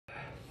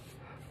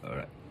All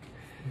right.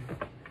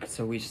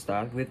 So we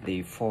start with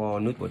the Four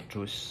Noble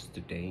Truths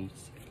today.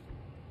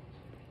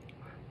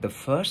 The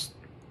first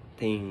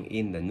thing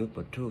in the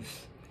Noble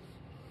Truth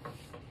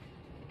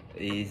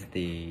is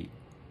the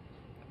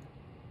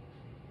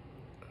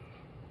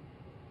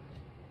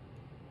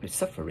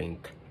suffering,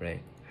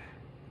 right?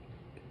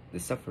 The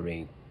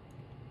suffering,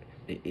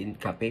 the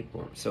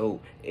incapable.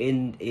 So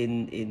in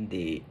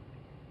the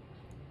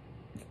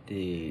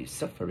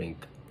suffering,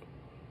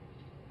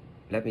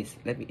 let me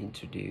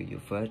introduce you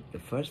first. The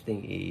first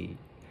thing is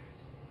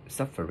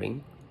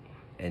suffering,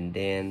 and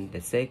then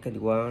the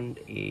second one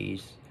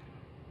is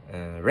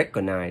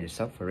recognize the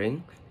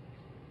suffering,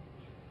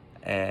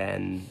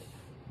 and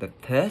the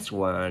third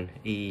one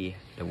is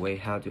the way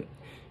how to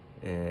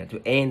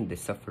end the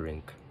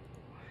suffering,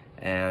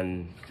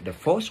 and the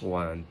fourth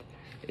one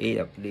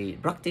is the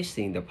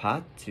practicing the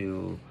path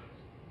to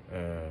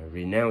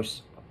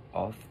renounce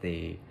of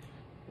the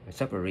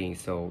suffering.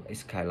 So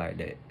it's kind of like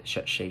the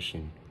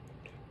cessation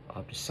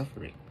of the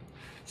suffering.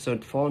 So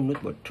Four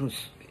Noble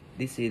Truths.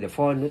 This is the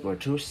Four Noble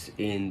Truths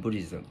in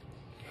Buddhism.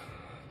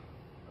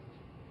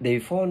 The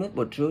Four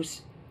Noble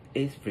Truths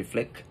is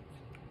reflect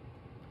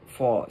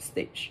four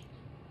stages,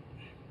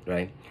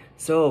 right?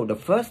 So the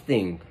first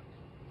thing,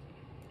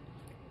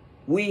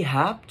 we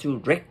have to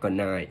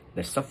recognize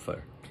the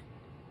sufferer.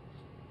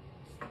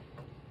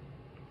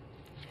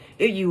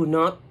 If you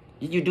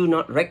do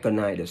not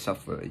recognize the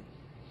sufferer,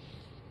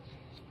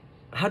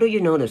 how do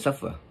you know the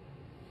sufferer,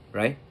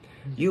 right?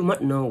 You must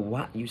know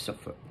what you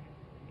suffer.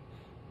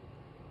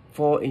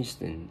 For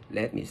instance,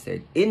 let me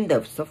say, in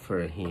the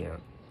sufferer here,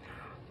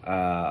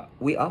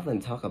 we often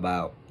talk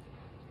about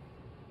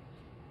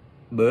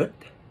birth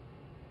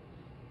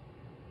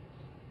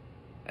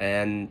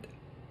and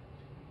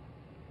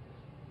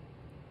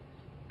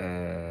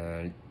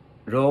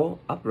roll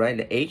upright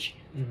the age,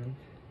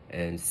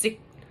 and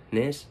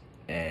sickness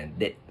and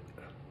death.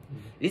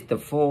 It's the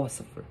four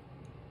suffer.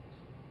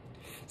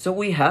 So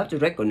we have to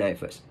recognize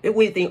first. If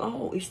we think,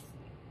 oh, it's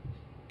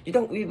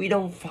we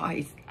don't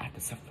fight at the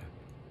suffer,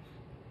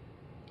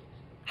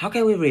 how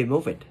can we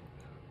remove it?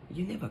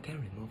 You never can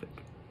remove it.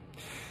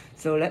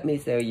 So let me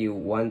tell you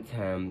one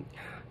time.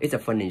 It's a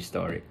funny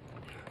story.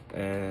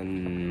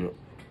 And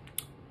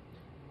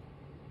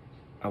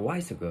a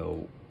while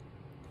ago,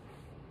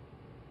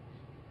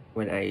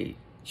 when I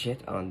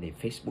chat on the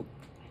Facebook,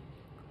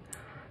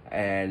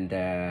 and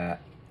I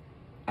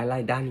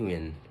like Dan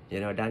Nguyen.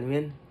 You know Dan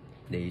Nguyen,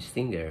 the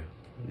singer,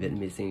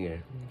 Vietnamese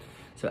singer.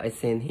 So I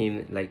sent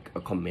him like a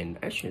comment.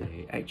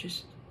 Actually, I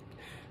just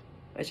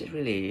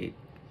really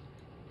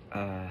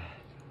have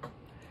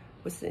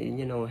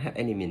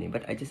any meaning,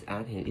 but I just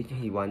asked him if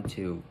he want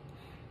to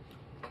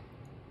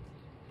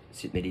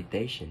sit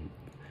meditation,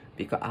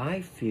 because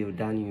I feel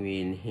Dan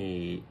Nguyen,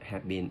 he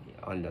have been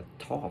on the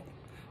top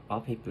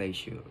of his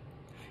pleasure.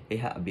 He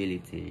has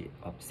ability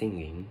of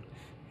singing.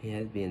 He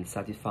has been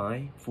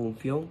satisfied,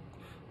 fulfilled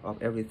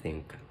of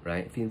everything,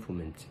 right?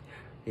 Fulfillment.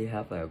 He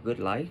have a good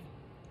life,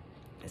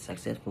 a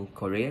successful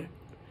career,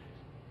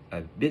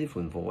 a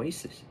beautiful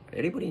voice.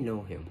 Everybody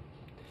know him.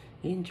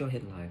 He enjoy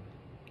his life.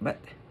 But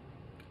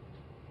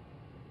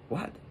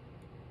what?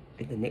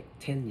 In the next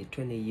 10 years,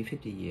 20 years,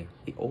 50 years,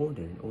 he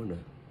older and older.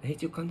 He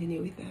still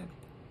continue with that,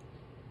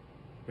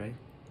 right?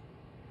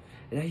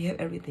 And he have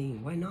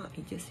everything. Why not?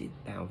 He just sit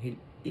down.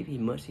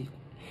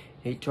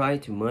 He try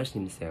to merge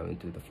himself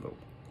into the flow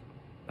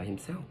by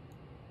himself.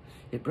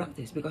 He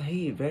practice because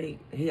he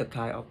a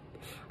kind of.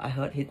 I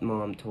heard his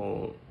mom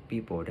told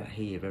people that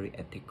he is a very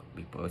ethical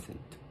person.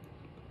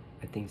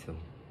 I think so.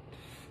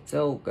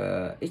 So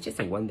it's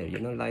just a wonder,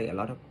 like a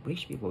lot of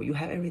rich people, you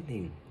have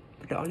everything,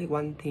 but the only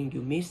one thing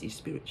you miss is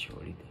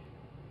spirituality.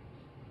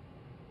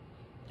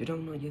 You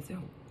don't know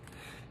yourself.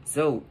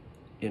 So,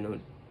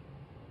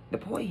 the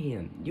point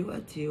here, you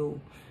are still.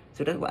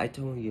 So that's what I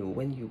told you.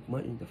 When you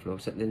merge in the flow,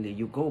 suddenly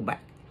you go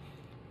back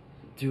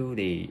to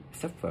the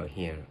suffer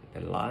here, the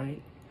life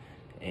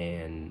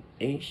and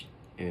age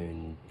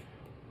and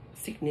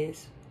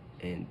sickness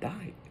and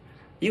die.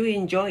 You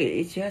enjoy it.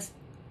 It's just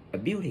a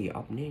beauty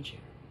of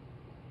nature.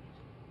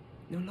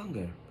 No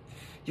longer.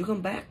 You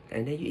come back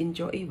and then you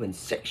enjoy even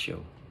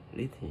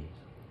sexuality.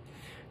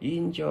 You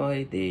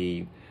enjoy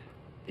the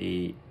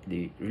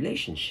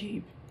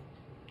relationship.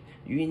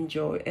 You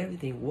enjoy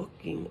everything,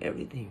 working,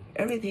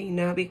 everything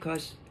now,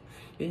 because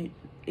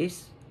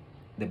it's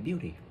the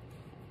beauty.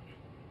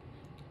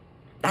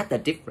 That's the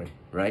difference,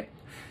 right?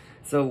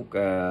 So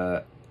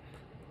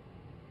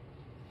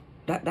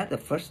that's the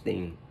first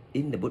thing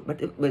in the book. But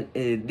this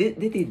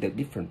is the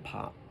different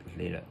part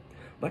later.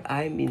 But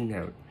I mean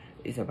now,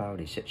 it's about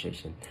the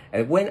situation.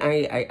 And when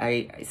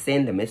I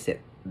send the message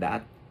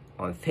that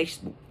on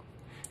Facebook,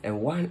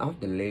 and one of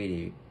the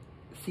lady,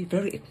 she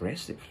very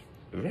aggressive,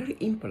 very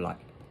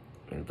impolite,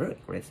 and very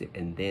aggressive,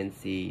 and then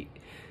she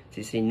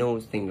no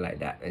thing like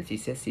that, and she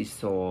says she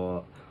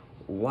saw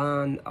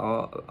one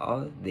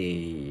of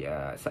the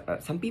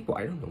some people,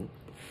 I don't know,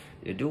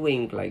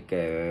 doing like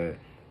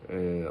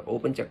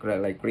open chakra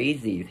like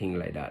crazy thing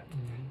like that.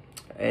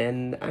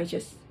 And I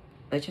just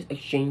I just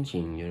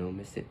exchanging,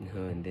 messaging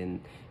her, and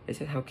then I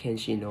said, how can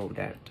she know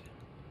that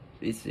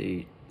it's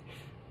a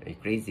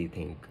crazy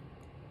thing?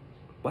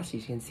 What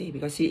she can see,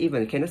 because she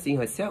even cannot see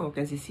herself,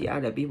 can she see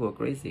other people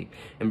crazy?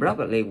 And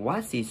probably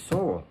what she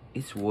saw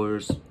is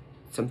worse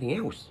something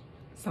else.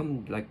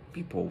 Some like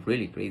people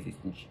really crazy,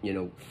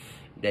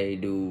 they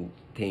do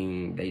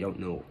things they don't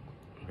know,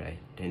 right?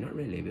 They're not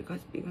really, because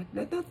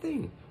there's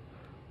nothing.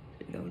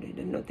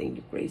 There's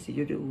nothing crazy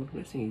you do,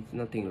 nothing, it's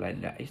nothing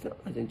like that. It's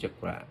nothing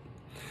chakra.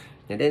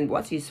 And then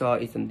what she saw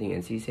is something,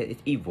 and she said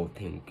it's evil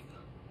thing,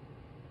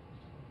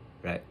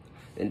 right?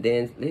 And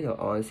then later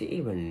on, she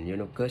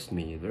even, cursed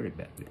me very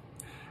badly.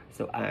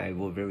 So I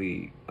was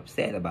very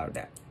upset about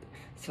that.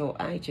 So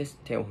I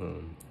just tell her,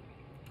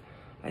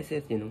 I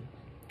said,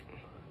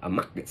 a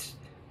market,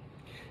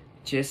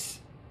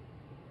 just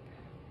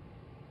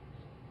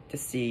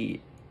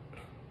see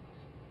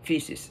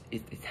fishes,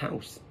 it's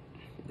house.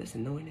 It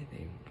doesn't know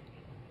anything.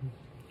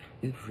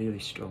 It's really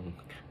strong.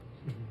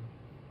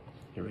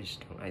 Very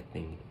strong, I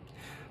think.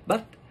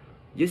 But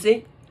you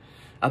see,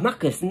 a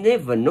market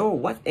never know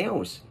what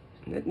else.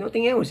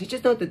 Nothing else. It's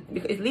just not that,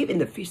 because it lives in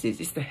the fishes.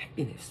 It's the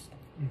happiness,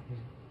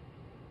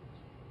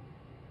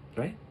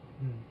 right?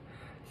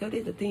 So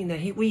that's the thing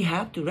that we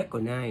have to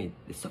recognize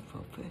the suffer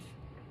first.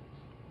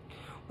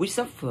 We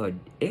suffer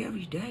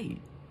every day.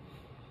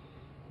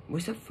 We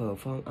suffer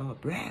from our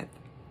breath.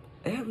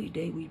 Every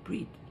day we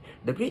breathe.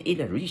 The breath is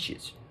a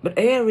riches, but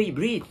every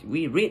breath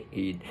we breathe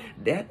in,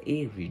 that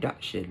is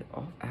reduction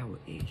of our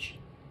age.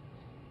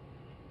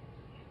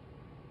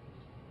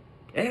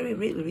 Every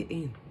breath we breathe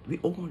in, we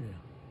honor,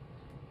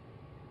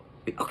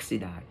 we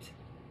oxidize,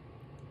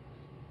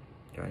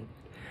 right?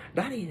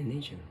 That is the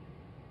nature.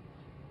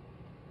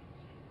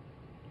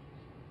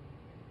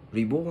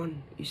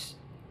 Reborn is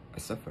a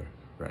suffer,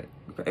 right?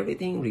 Because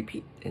everything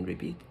repeat and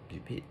repeat.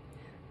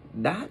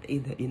 That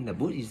is in the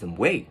Buddhism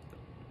way.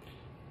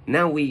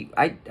 Now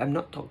I'm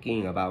not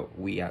talking about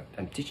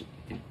I'm teaching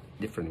in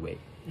different way.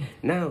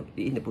 Now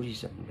in the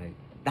Buddhism, right?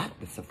 That's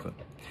the suffer.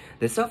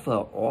 The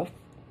suffer of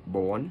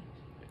born,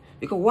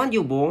 because once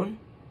you're born,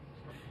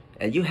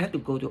 and you have to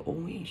go to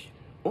old age.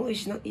 Old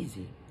age is not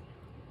easy,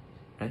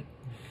 right?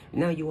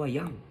 Now you are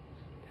young,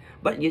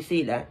 but you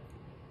see that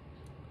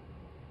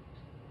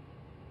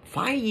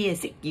 5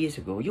 years, 6 years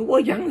ago you were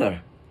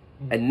younger,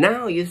 and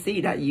now you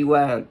see that you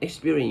are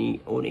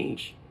experiencing old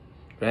age,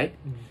 right?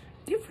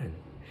 Different.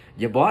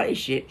 Your body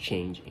shape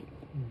changing,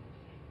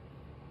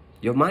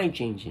 your mind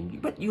changing,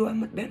 but you are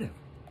much better,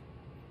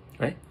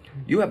 right?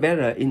 You are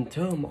better in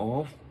terms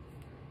of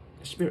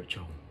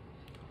spiritual.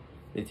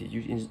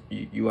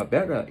 You are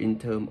better in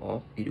terms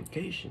of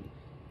education,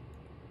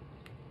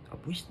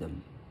 of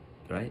wisdom,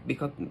 right?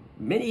 Because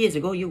many years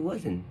ago you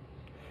wasn't.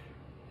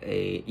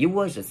 You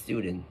was a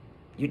student.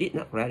 You did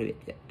not graduate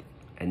yet,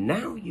 and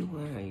now you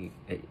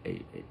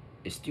are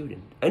a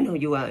student. I know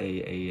you are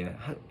you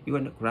are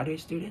a graduate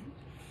student.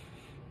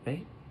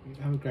 Right?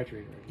 I'm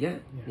graduated. Yeah,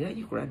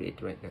 you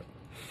graduate right now.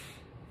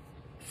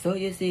 So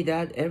you see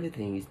that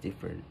everything is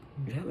different.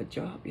 You have a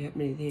job, you have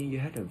many things, you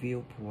have a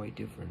viewpoint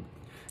different.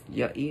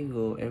 Your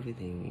ego,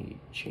 everything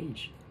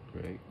change,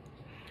 right?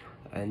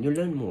 And you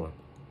learn more.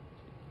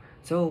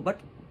 So, but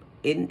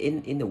in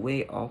the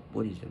way of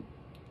Buddhism,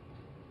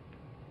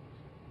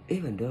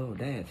 even though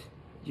that,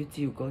 you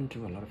still going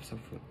through a lot of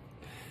suffering.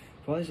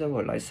 For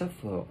example, like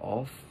suffer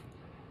of,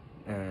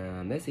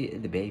 let's say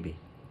the baby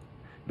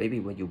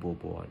when you were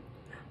born,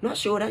 not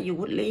sure that you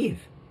would live,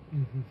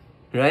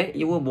 right?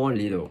 You were born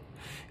little.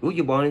 Would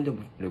you born into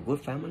a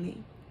good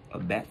family, a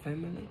bad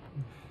family,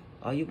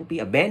 or you would be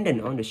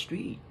abandoned on the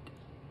street?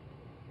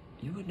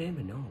 You would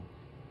never know.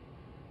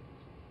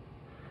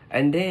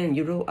 And then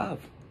you grow up.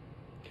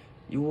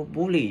 You were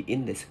bullied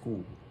in the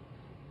school.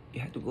 You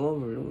have to go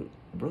over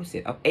a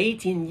process of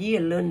 18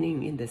 years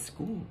learning in the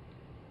school.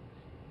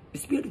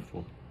 It's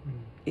beautiful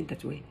in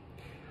that way.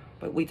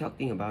 But we're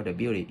talking about the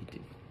beauty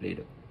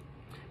later.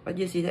 But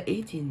you see, the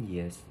 18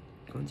 years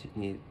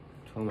continue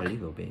from a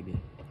little baby,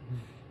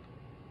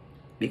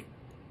 big,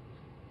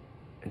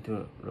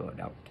 until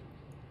adult,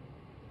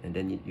 and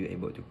then you're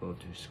able to go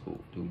to school,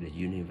 to the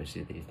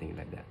university, things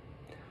like that.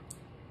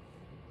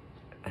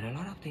 And a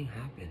lot of things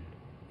happen,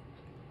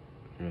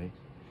 right?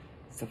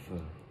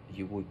 Suffer.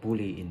 You were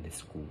bullied in the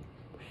school.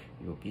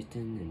 You were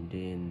beaten, and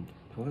then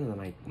one of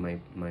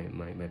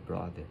my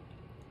brother,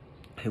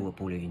 he was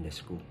bullied in the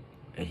school,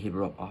 and he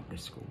broke off the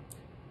school.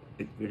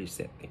 It's really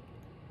sad thing.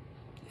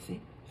 See?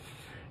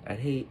 And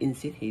he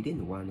insisted he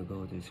didn't want to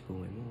go to school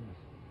anymore.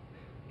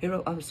 He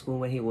wrote up school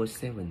when he was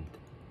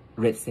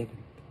grade 7.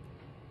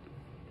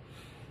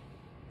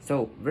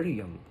 So very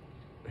young.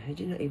 He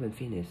did not even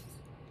finish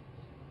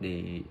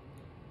the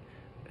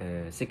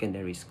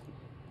secondary school.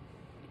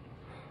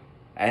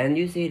 And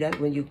you see that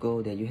when you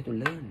go there, you have to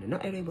learn.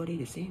 Not everybody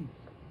the same.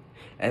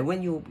 And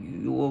when you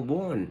were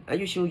born, are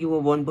you sure you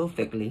were born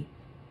perfectly?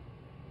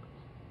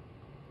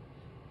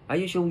 Are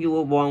you sure you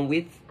were born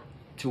with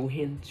 2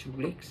 hands,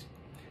 2 legs?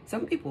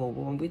 Some people are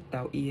born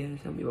without ears,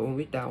 some people are born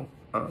without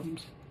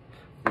arms,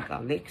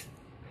 without legs.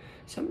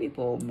 Some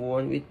people are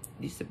born with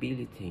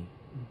disability.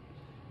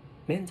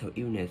 mental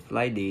illness,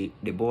 like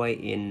the boy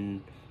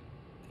in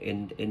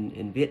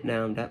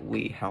Vietnam that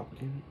we helped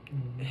him.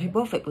 He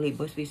perfectly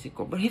but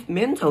physical, but his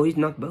mental is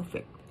not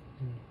perfect.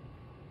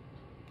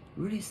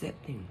 Really sad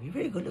thing. He's a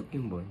very good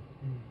looking boy.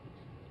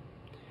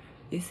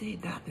 You see,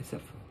 that is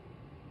suffer.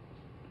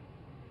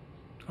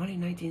 Only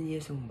 19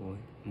 years old boy.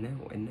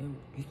 And now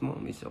his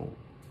mom is old.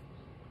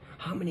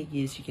 How many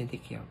years she can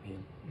take care of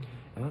him?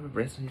 About the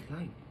rest of his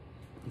life.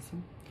 You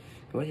see?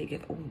 When he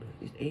gets older,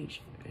 his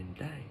age and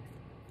die,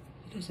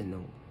 he doesn't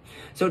know.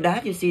 So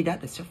that you see that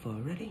the suffer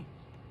already.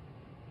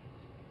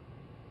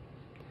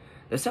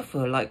 The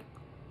suffer like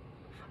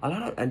a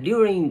lot of, and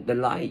during the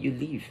life you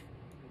live,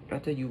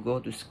 after you go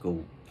to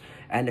school,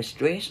 and the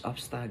stress of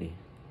study,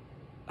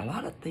 a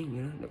lot of things,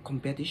 you know, the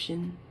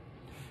competition,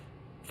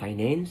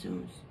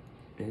 financials,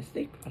 and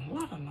a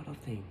lot of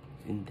things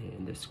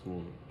in the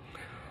school.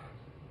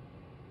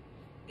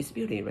 It's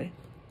beauty, right?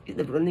 It's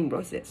the learning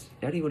process.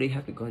 Everybody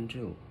have to go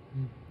through.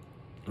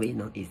 But it's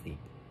not easy.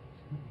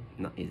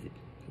 Not easy.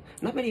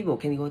 Not many people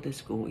can go to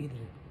school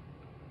either.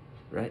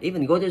 Right?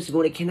 Even go to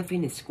school, they cannot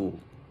finish school.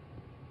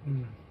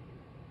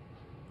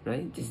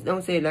 Right? Just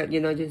don't say like,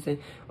 you know, just say,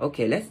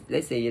 okay,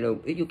 let's say, you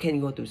know, you can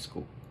go to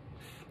school,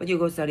 but you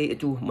go study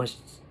too much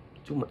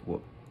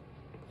work,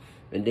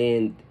 and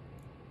then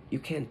you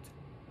can't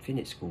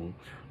finish school.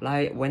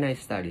 Like when I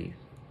study,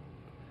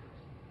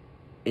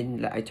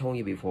 like I told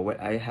you before, when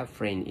I have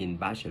friend in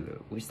bachelor,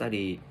 we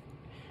study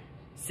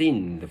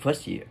since the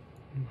first year,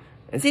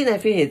 and since I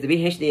finished the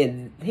PhD,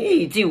 and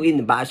he still in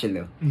the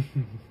bachelor.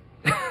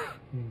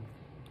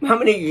 How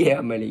many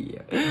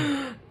years?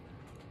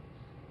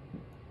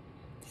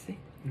 See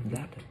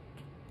that,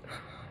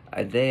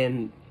 and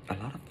then a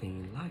lot of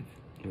things in life.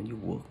 When you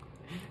work,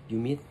 you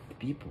meet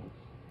people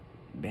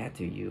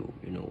better you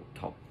know,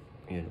 talk,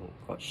 you know,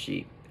 got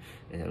sheep,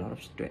 and a lot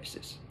of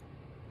stresses.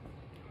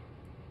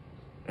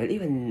 And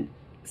even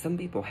some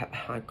people have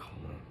high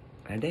karma,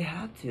 and they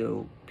have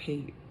to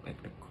pay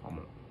back the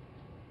karma.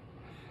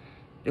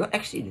 They got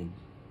accident,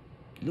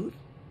 lose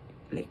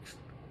legs,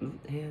 lose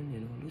hand,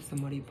 you know, lose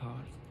somebody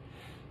parts.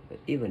 But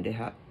even they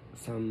have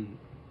some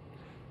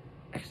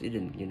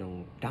accident, you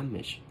know,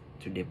 damage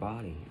to their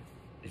body.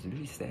 It's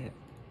really sad.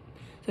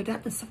 So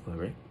that's the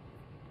suffering.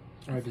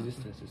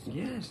 Resistance.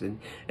 Yes, and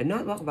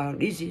not talk about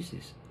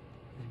diseases.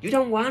 You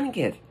don't want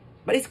it,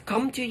 but it's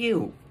come to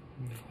you.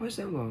 For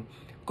example,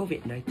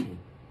 COVID-19.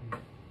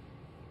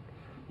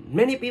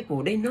 Many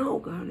people, they know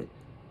got it.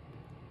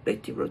 They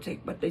still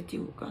protect, but they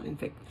still got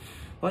infected.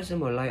 For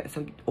example, like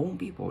some old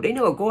people, they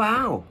never go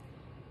out.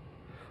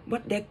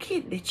 But their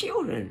kids, their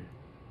children,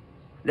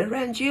 their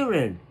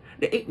grandchildren,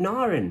 they're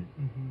ignorant.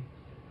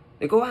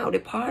 They go out, they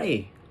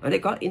party, and they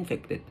got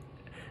infected.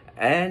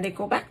 And they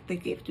go back, they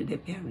give to their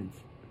parents.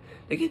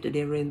 They give to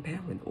their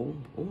grandparents,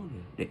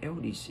 older, the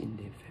eldest in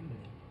their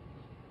family.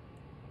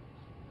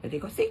 And they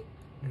got sick.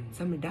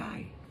 Some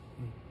die.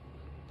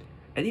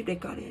 And if they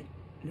got it,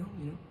 no,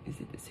 is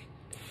it sick?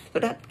 So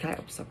that kind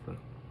of suffer.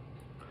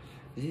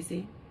 You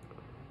see?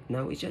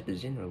 Now it's just the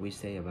general we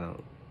say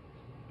about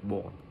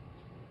born.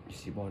 You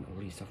see, born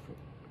already suffer.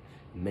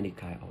 Many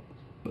kind of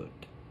birth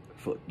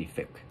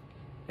defect,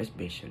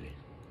 especially.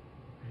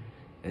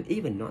 And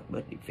even not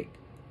birth defect.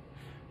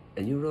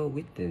 And you know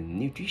with the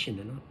nutrition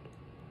or not.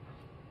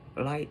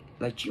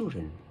 Like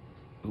children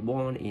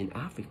born in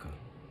Africa,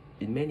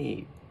 in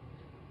many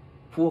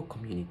poor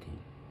community,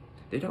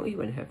 they don't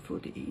even have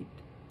food to eat,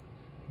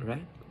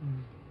 right?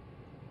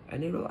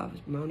 And they grow up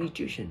with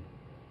malnutrition.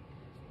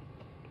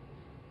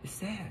 It's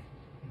sad,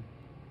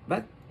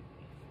 but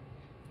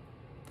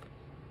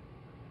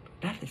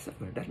that is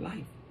suffer, that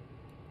life.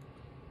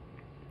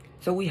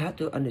 So we have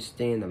to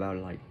understand about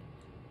like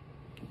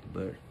the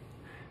birth,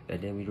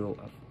 and then we grow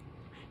up.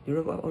 You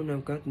know, oh my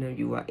God, now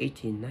you are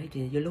 18,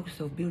 19, you look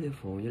so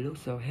beautiful, you look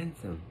so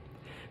handsome.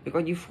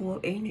 Because you're full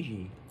of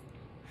energy.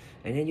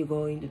 And then you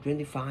go into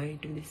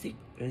 25, 26,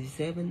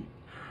 27,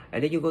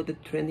 and then you go to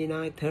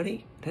 29,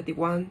 30,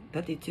 31,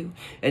 32.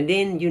 And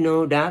then you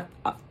know that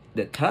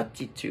the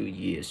 32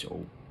 years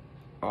old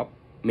of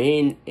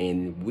men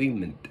and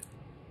women,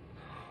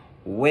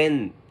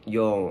 when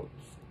your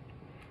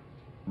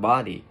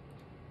body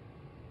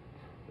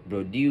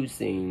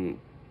producing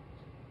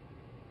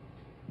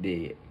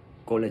the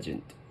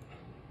collagen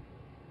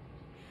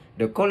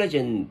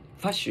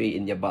factory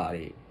in your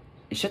body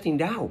is shutting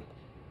down.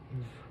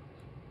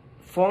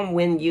 From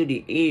when you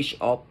the age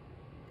of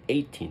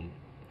 18,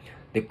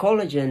 the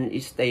collagen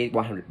is stayed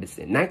 100%,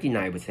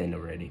 99%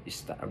 already. It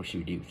starts to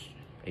reduce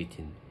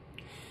 18,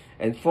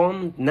 and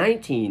from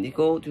 19 it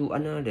go to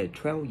another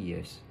 12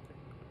 years,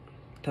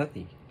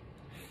 30.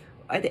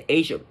 At the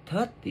age of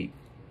 30,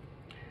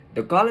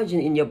 the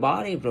collagen in your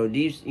body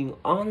producing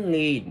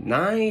only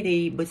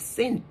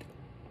 90%.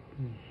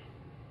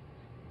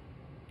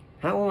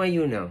 How old are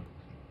you now?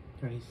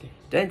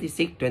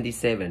 26,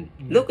 27.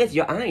 Look at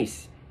your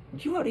eyes.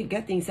 You are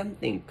getting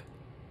something.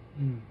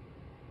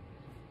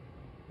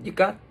 You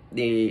got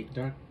the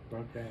dark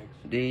bags.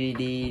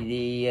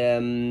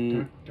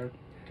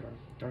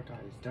 Dark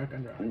eyes, dark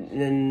under eyes.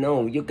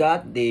 No, you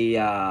got the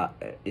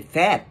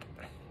fat.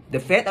 The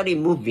fat already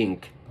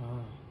moving.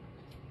 Ah.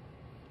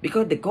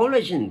 Because the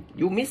collagen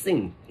you're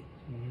missing.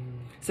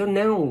 So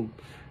now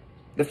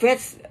the fat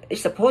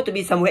is supposed to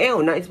be somewhere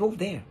else. Now it's moved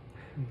there.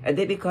 And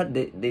then because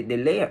the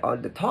layer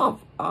on the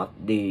top of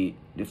the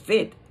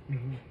fat,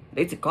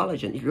 it's a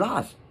collagen. It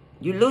lost.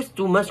 You lose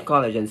too much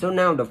collagen. So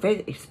now the fat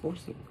is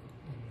exposing.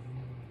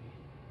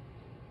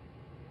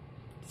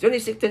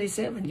 26,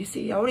 27, you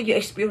see, already you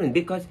experience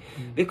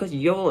because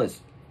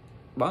yours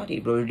body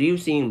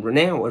producing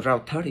now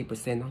around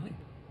 30% oil.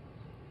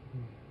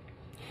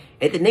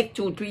 At the next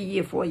 2, 3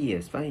 years, 4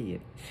 years, 5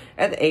 years,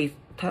 at the age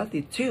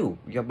 32,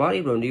 your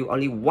body produce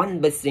only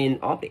 1%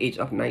 of the age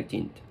of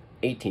 19,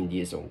 18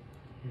 years old.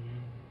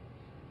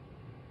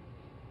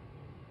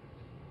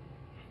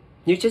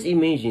 You just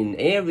imagine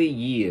every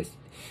year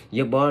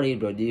your body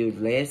produce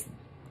less,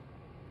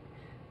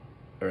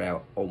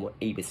 around almost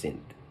 8%,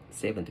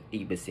 7 to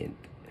 8%,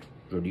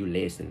 produce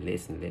less and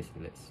less and less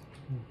and less.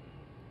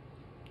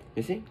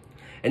 You see?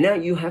 And now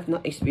you have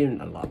not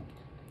experienced a lot.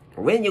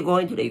 When you go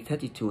into the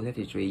 32,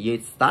 33,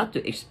 you start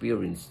to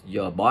experience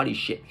your body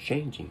shape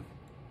changing.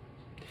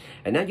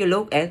 And now you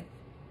look at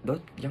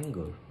those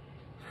younger.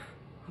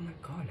 Oh my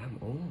God, I'm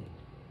old.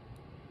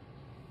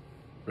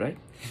 Right?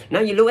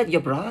 Now you look at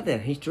your brother,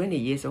 he's 20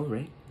 years old,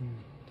 right?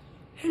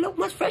 He looks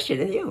much fresher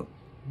than you.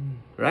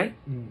 Right?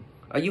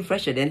 Are you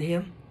fresher than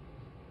him?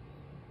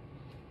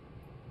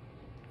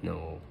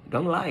 No.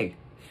 Don't lie.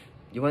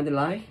 You want to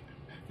lie?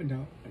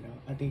 No.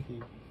 I think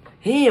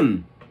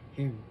Him.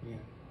 yeah.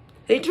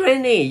 He's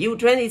 20, you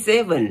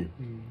 27.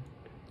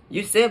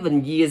 You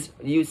 7 years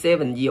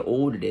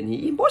older than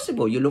he.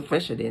 Impossible. You look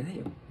fresher than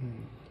him.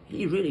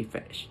 He really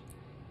fresh.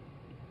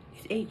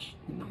 His age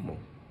normal.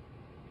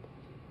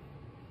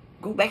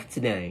 Go back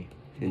today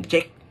and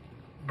check.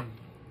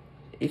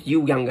 If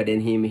you younger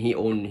than him, he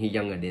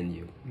younger than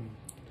you.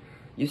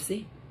 You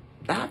see,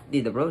 that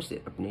is the process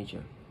of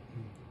nature.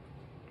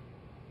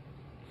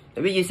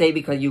 Maybe you say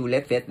because you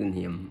less fat than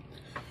him.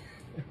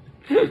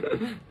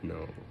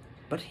 No,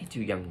 but he's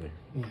too younger.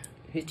 Yeah.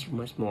 He's too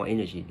much more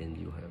energy than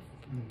you have.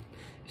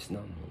 It's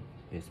normal,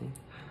 you see.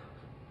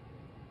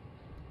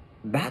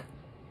 That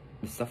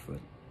is suffer.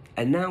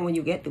 And now when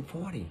you get to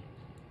 40,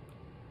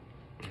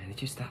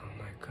 and you start, oh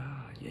my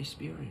God, you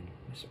experience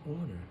much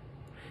older.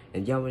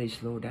 And you already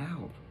slow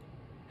down.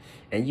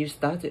 And you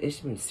start to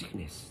experience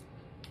sickness.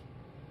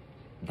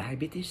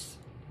 Diabetes.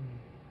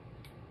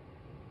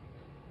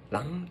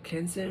 Lung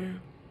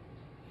cancer.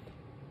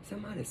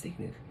 Some other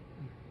sickness.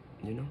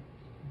 You know.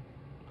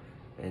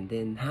 And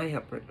then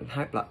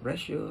high blood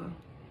pressure.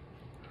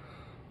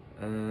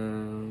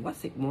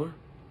 What's it more?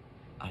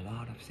 A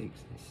lot of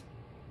sickness.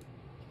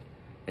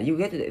 And you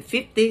get to the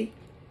 50.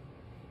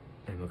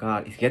 Oh my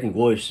God, it's getting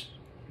worse.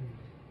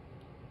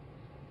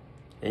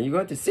 And you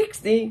go to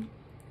 60,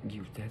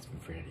 that's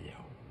very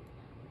young.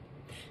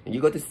 And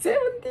you go to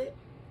 70,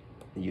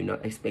 you're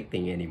not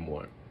expecting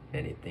anymore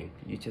anything.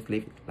 You just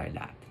live like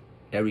that.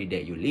 Every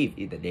day you live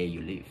is the day you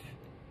live,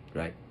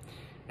 right?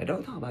 I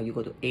don't talk about you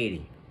go to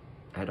 80.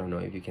 I don't know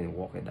if you can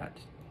walk at that.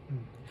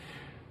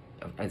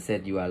 I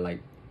said you are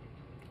like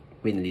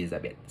Queen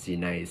Elizabeth. She's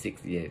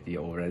 96 years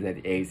old, and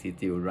at the age she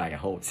still ride a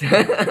horse.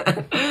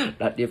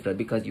 That's different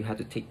because you have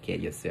to take care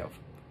of yourself.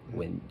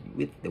 When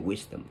with the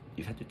wisdom,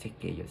 you have to take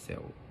care of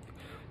yourself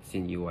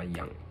since you are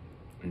young.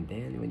 And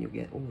then when you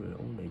get older,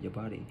 your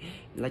body,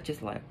 like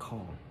just like a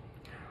car.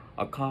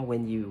 A car,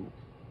 when you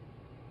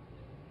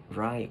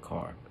ride a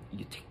car,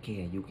 you take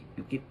care, you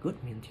give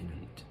good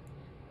maintenance.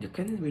 You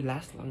can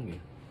last longer.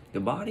 The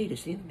body, the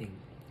same thing.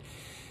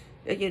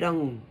 If you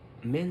don't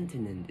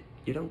maintain it,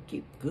 you don't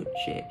keep good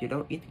shape, you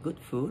don't eat good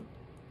food,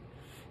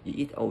 you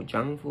eat all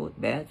junk food,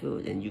 bad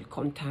food, and you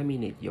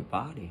contaminate your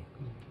body,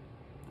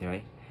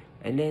 right?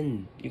 And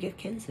then you get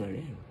cancer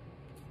later.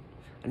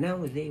 And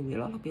nowadays, a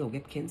lot of people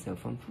get cancer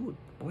from food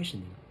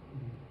poisoning.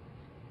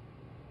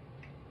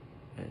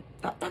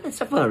 That is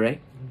suffer,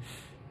 right?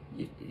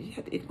 You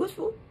have to eat good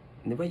food.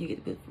 And the way you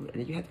get good food,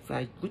 and you have to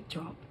find good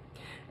job.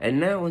 And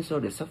now also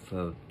the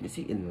suffer, you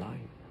see, in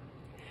life.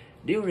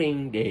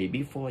 During the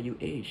before you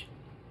age,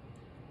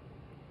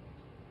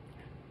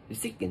 the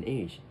second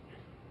age,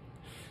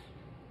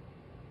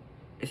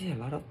 you see a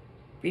lot of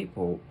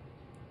people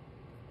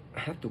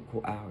have to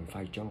go out and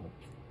find jobs.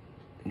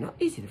 Not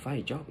easy to find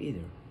a job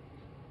either.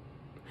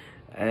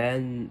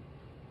 And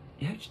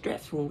you have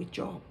stressful with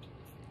jobs.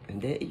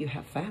 And then you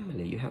have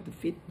family, you have to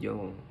feed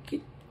your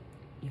kid,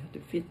 you have to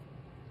feed,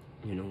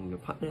 your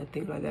partner,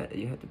 things like that.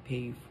 You have to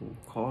pay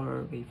for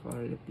car, pay for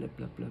blah, blah,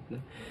 blah, blah, blah.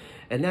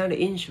 And now the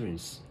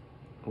insurance.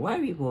 Why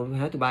people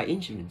have to buy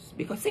insurance?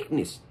 Because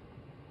sickness.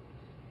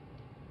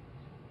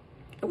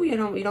 We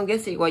don't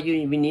get sick. Why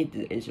we need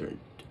the insurance,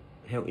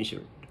 health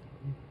insurance?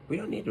 We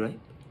don't need, right?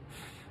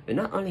 And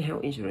not only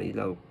health insurance,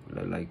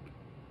 like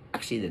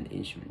accident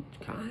insurance,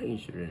 car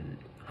insurance,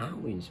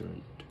 house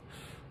insurance,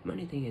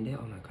 many things in there.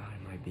 Oh my God,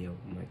 my bill,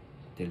 my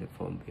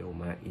telephone bill,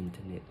 my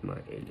internet, my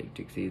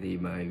electricity,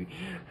 my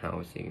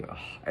housing.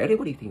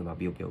 Everybody think about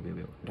bill.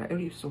 That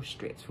area is so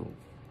stressful.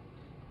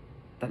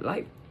 That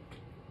life.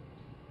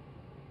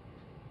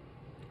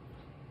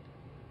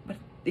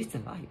 This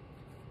is life.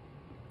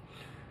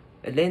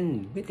 And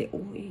then with the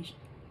old age,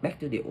 back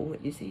to the old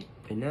age, you see,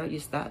 and now you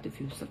start to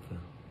feel suffer.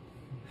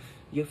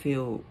 You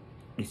feel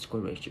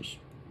discouraged.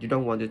 You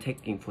don't want to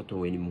taking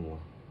photo anymore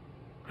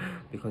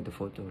because the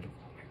photo, oh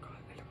my God,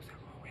 I look so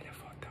old with a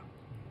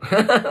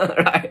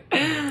photo, right?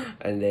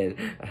 And then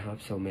I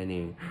have so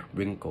many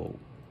wrinkles.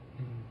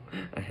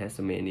 I have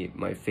so many,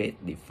 my face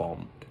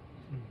deformed.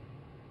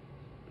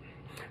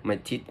 My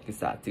teeth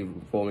start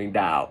to falling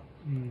down.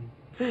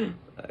 Oh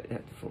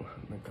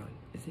my God,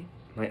 you see,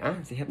 my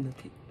eyes, they have no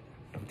teeth.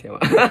 Don't tell.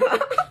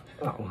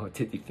 Oh,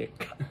 teeth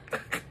defect.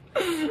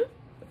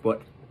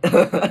 What?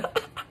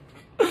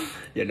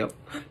 You know,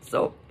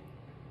 so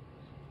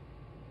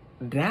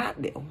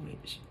that the only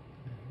issue.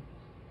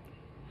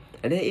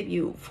 And then if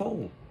you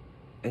fall,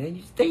 and then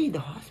you stay in the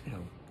hospital,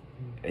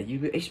 and you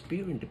will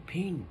experience the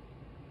pain,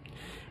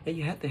 and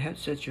you have to have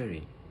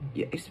surgery,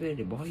 you experience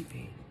the body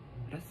pain,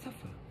 that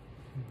suffer,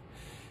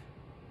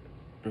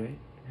 right?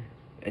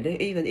 And then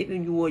even if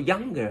you were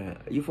younger,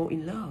 you fall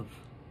in love,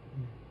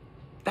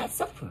 that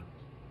suffer.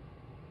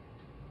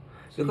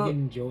 So because, you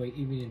can enjoy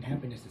even in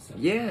happiness is suffer.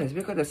 Yes,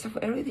 because the suffer,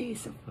 everything is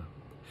suffer.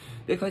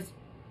 Because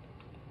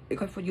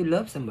for you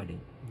love somebody.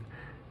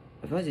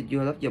 First,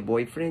 you love your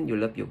boyfriend, you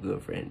love your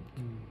girlfriend,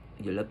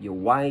 you love your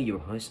wife, your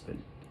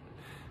husband.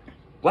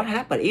 What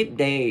happens if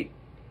they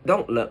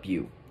don't love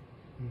you,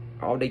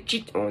 or they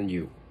cheat on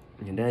you,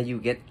 and then you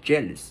get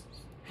jealous,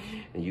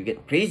 and you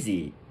get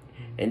crazy,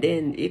 and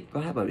then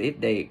what happens if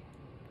they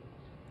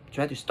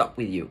try to stop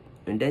with you,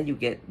 and then you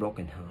get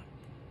broken heart.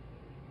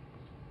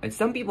 And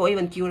some people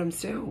even kill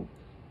themselves,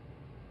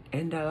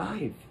 end their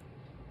life.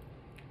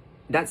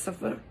 That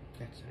suffer.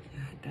 Yeah,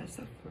 that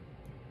suffer.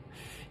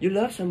 You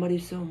love somebody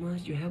so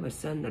much, you have a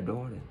son, a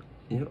daughter.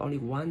 You have only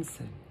one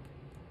son.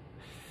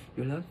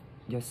 You love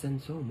your son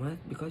so much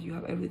because you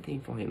have everything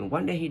for him. And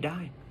one day he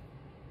died.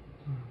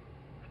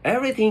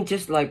 Everything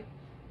just like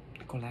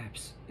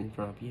collapsed in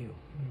front of you.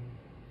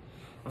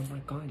 Oh my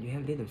God, you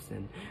have little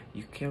son.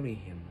 You carry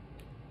him,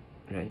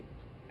 right?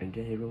 And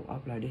then he grew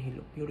up like that, he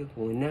looked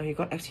beautiful. And now he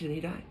got accident,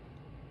 he died.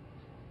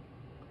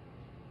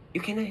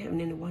 You cannot have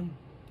anyone.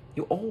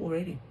 You're old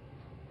already.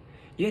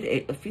 You're at the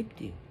age of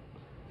 50.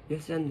 Your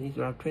son is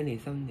around 20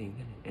 something,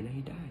 and then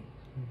he died.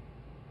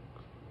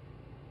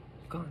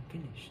 Gone,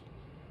 finished.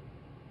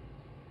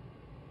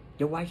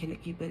 Your wife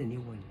cannot keep a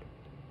new one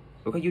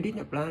because you did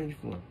not plan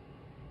before.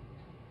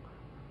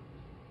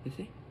 You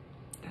see,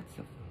 that's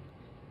suffering.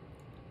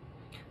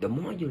 The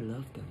more you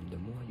love them, the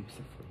more you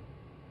suffer.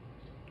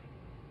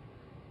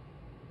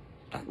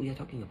 That we are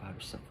talking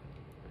about suffering.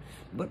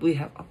 But we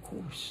have, of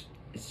course,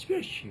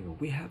 spiritual.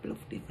 We have a lot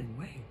of different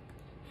ways.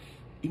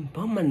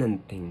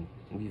 Impermanent thing,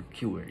 we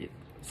cure it.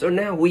 So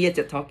now we are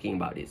just talking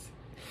about this.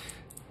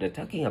 They're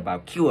talking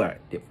about cure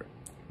different.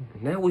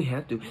 Now we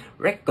have to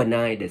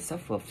recognize the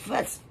suffer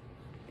first.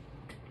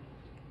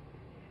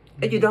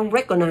 If you don't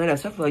recognize the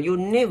suffer, you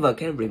never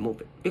can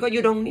remove it because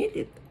you don't need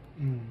it.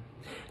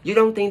 You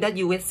don't think that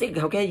you were sick.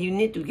 How can you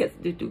need to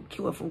get to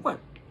cure for what?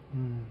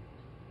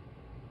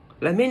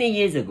 Like many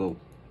years ago,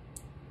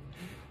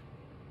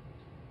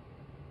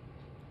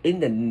 in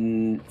the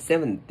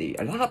 70s,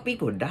 a lot of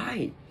people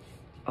died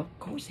of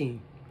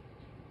causing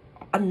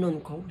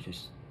unknown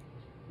causes.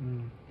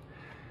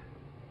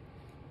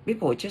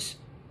 People just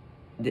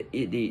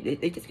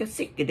they just get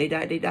sick. They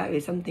die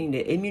with something.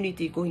 The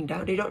immunity going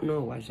down. They don't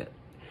know what's that.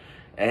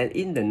 And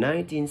in the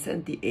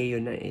 1978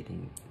 or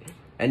 1980,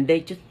 and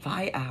they just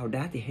find out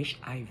that the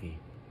HIV.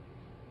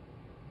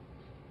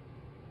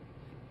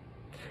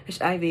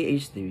 HIV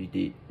is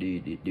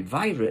the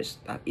virus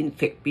that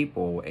infect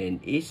people, and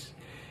it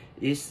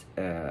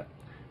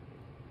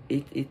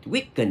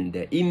weaken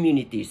the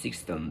immunity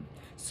system.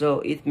 So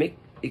it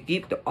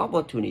give the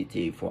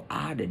opportunity for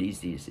other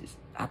diseases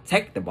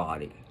attack the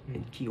body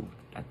and kill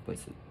that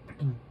person.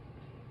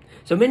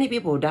 So many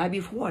people die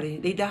before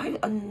they die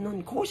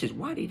unknown causes.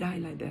 Why they die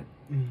like that?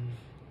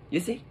 You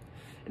see,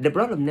 the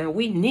problem now,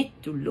 we need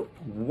to look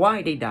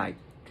why they died.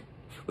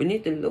 We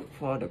need to look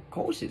for the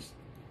causes,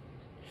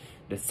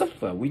 the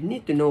suffer. We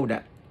need to know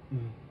that.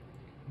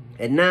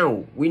 And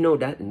now we know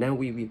that, and now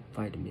we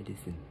find the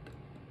medicine.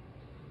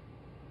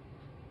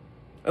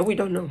 And we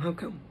don't know how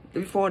come.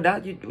 Before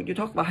that, you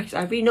talk about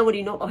HIV,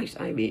 nobody know about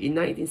HIV. In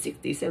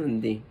 1960,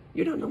 70,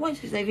 you don't know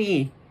what's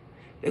HIV.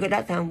 Because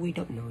that time we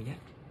don't know yet.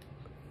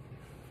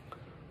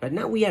 But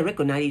now we are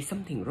recognizing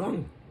something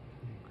wrong.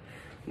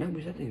 Now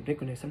we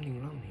recognize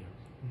something wrong here.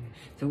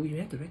 So we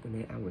have to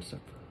recognize our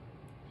suffer.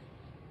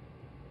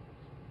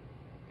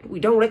 If we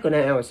don't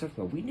recognize our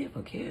suffer, we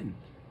never can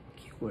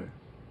cure.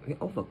 We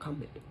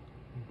overcome it.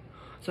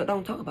 So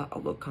don't talk about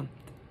overcome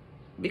it.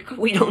 Because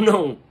we don't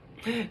know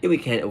if we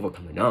can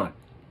overcome or not.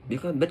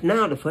 But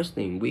now the first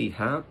thing, we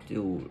have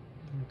to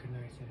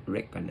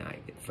recognize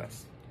it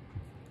first.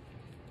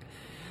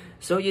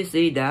 So you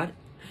see that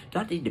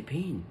is the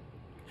pain.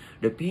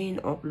 The pain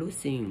of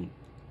losing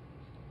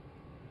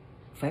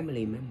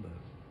family member.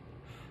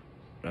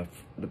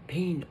 The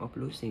pain of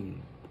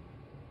losing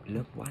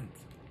loved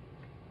ones.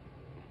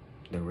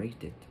 The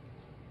rated.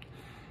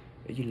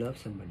 If you love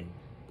somebody,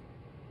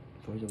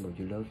 For example,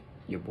 you love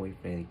your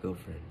boyfriend,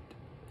 girlfriend.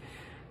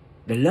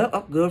 The love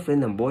of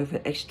girlfriend and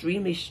boyfriend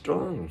extremely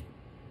strong.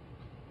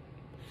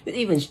 It's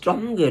even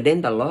stronger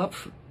than the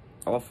love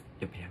of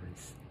your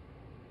parents.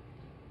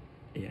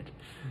 Yeah.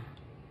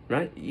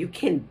 Right? You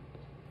can't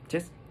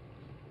just,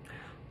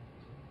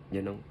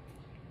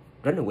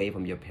 run away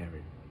from your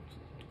parents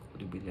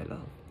to be their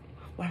love.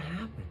 What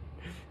happened?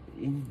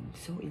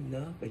 So in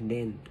love, and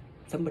then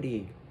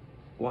somebody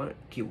want to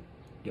kill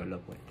your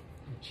loved one.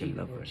 Cheated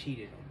on.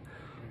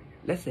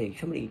 Let's say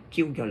somebody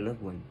killed your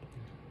loved one.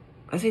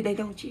 I say they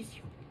don't cheat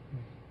you.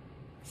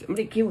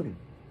 Somebody killed them.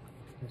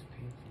 That's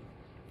painful.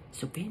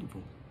 So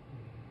painful.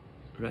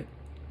 Right?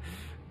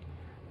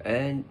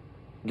 And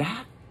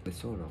that, the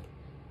sorrow.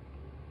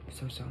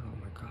 So sorrow, oh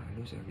my God, I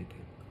lose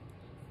everything.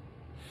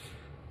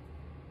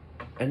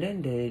 And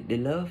then the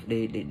love,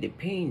 the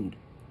pain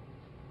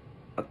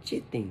of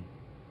cheating.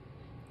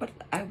 But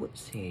I would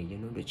say,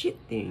 the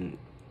cheating,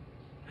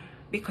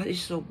 because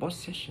it's so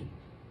possession.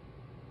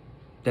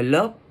 The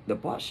love, the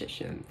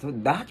possession. So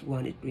that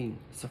one it brings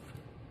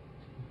suffering.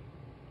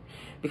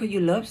 Because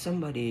you love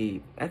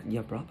somebody as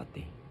your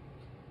property.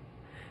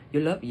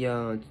 You love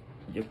your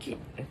kid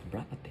as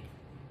property.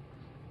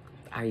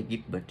 I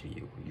give birth to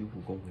you. You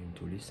going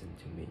to listen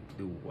to me,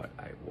 do what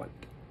I want.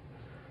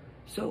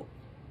 So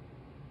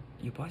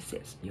you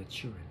possess your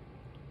children,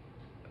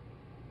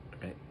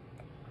 right?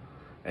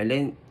 And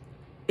then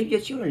if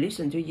your children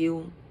listen to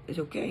you, it's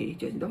okay.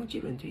 Just don't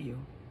children to you,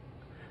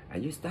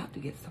 and you start to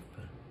get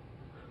suffer.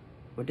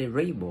 But they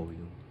rebel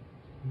you,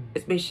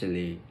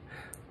 especially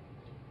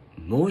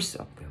most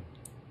of them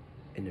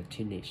in the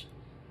teenage.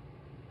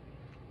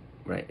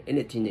 Right, in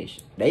the teenage,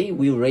 they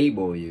will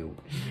rebel you.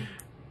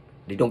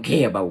 They don't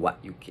care about what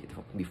you did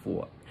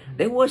before.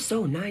 They were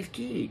so nice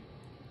kids.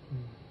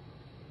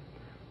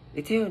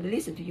 They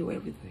listen to you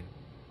everything.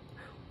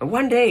 And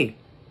one day,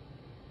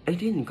 they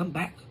didn't come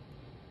back.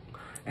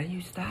 And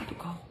you start to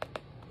call.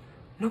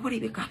 Nobody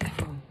pick up the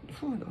phone. The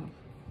phone off.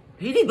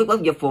 He didn't pick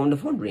up your phone. The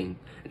phone ring.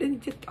 And then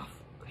it just off.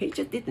 He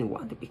just didn't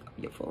want to pick up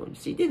your phone.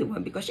 She didn't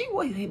want because she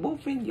was her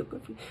boyfriend, your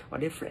girlfriend, or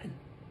their friend.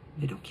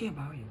 They don't care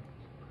about you.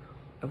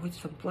 I want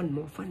some fun,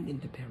 more fun than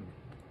the parent.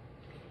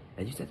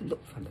 And you start to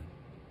look for them.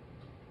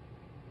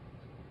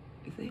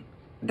 You see?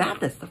 That's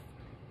the stuff.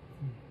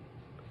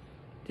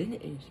 Then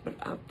it is. But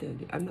after,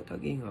 I'm not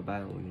talking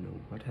about,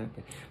 what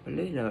happened. But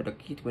later, the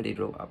kids, when they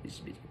grow up, it's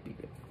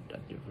bigger.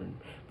 That's different.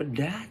 But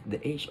that's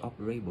the age of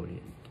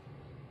rebellion.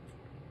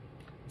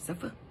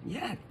 Suffer?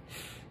 Yeah.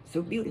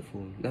 So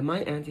beautiful. That my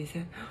auntie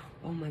said,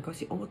 oh my God,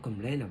 she always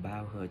complained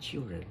about her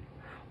children.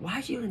 Why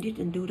children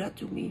didn't do that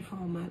to me for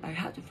my, I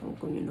had to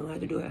focus, I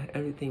had to do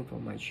everything for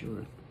my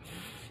children.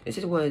 I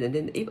said, well, and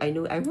then if I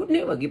knew, I would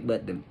never give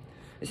birth them.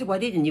 I said, why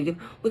didn't you give?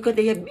 Because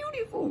they are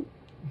beautiful.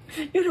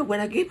 When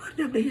I give birth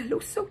them, they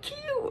look so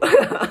cute.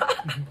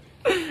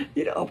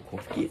 Of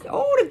course, kids,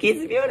 all the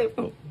kids are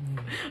beautiful.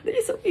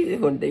 They're so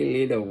beautiful.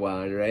 They little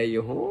one, right?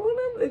 You hold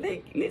them,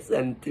 they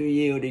listen to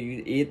you, they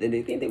eat, and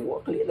they think they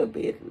walk a little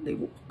bit. They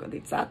walk, and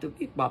they start to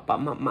be papa,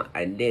 mama,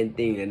 and then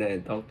think, and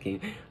then talking.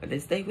 And they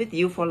stay with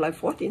you for like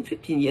 14,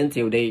 15 years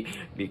until they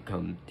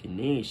become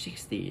teenage,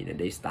 16, and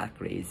they start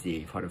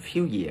crazy for a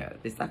few years.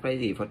 They start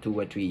crazy for 2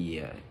 or 3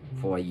 years,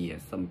 4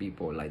 years, some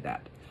people like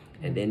that.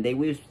 And then they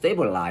will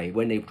stabilize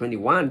when they're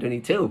 21,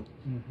 22,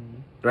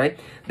 right?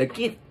 The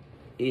kid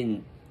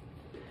in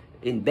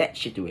that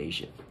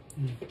situation,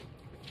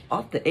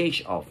 of the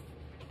age of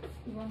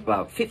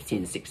about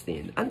 15,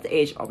 16, and the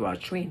age of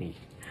about 20.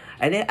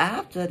 And then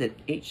after that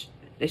age,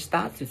 they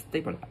start to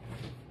stabilize.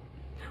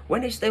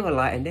 When they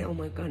stabilize, and then, oh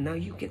my God, now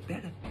you get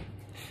better.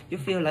 You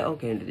feel like,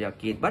 okay, you're a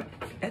kid, but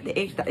at the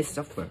age that is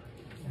suffer.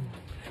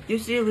 You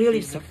still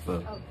really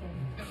suffer.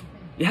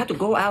 You have to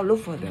go out,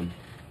 look for them.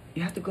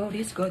 You have to go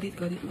this, look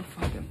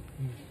for them.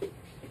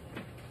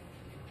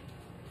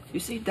 You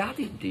see, that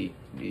is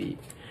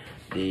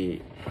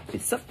the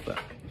suffer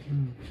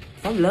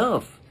from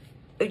love.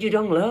 If you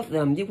don't love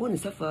them, you wouldn't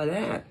suffer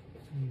that.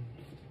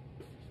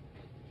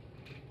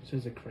 So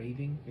is the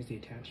craving, is the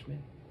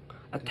attachment?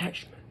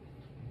 Attachment.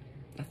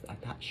 That's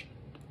attachment.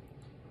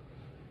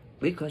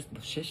 Because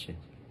possession.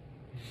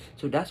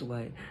 So that's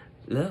why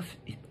love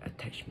is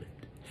attachment.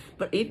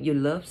 But if you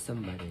love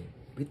somebody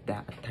with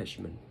that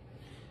attachment,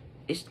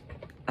 it's,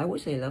 I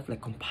would say love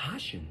like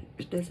compassion.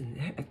 It doesn't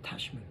have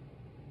attachment.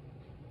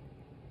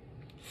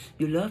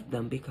 You love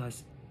them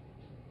because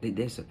they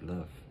deserve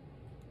love.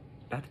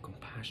 That's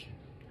compassion.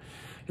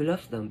 You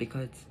love them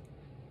because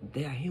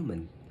they are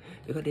human,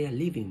 because they are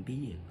living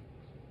beings.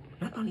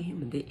 Not only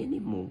human, they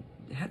animal.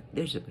 They have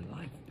deserve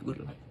life, good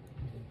life.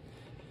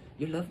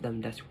 You love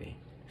them that way.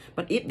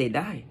 But if they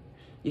die,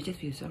 you just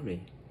feel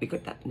sorry because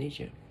that's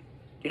nature.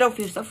 You don't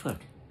feel suffer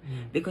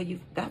because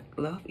that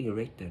love is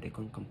greater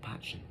than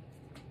compassion.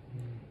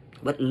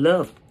 But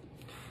love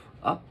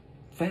of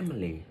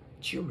family,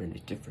 children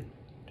is different.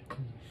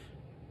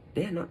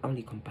 They are not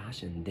only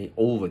compassion, they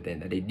over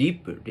them, they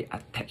deeper, they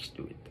attached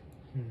to it.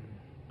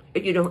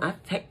 If you don't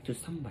attach to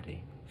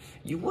somebody,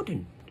 you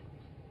wouldn't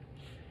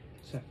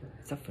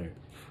suffer.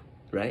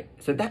 right?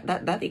 So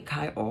that is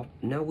kind of,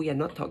 now we are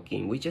not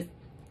talking, we just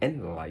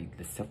analyze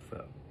the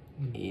suffer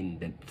in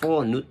the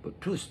Four Noble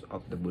Truths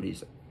of the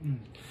Buddhism.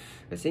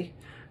 You see?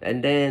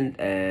 And then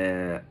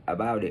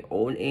about the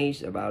old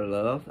age, about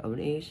love, old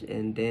age,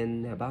 and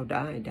then about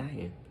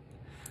dying.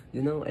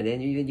 You know, and then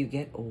when you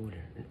get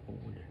older and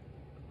older,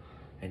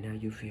 and now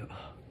you feel,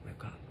 oh my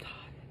God, I'm tired.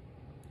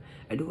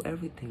 I do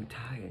everything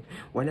tired.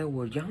 When I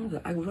was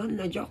younger, I run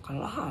a jog a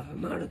lot,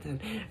 marathon,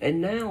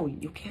 and now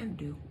you can't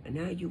do. And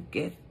now you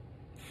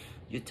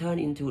turn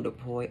into the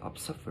point of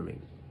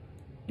suffering,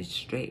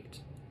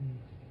 distress,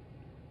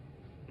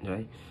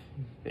 right?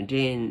 And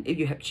then if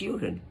you have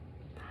children,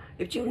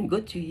 if children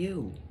good to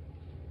you,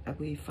 that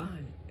will be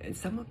fine. And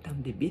some of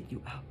them, they beat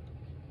you up,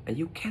 and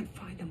you can't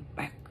find them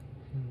back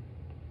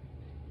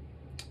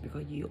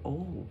because you're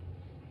old.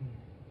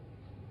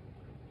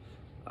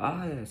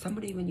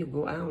 Somebody, when you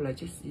go out, like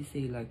just you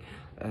see, like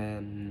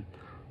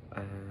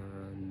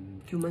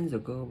few months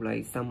ago,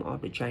 like some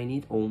of the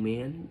Chinese old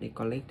men, they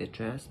collect the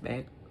trash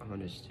bag on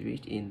the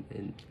street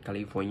in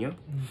California,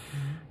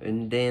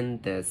 and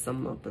then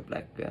some of the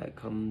black guy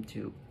come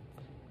to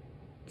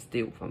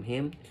steal from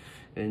him,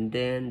 and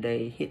then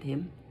they hit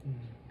him,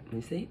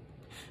 you see,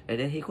 and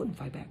then he couldn't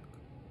fight back.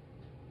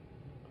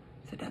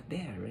 So that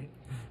bad, right?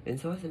 And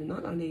so it's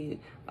not only,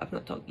 I'm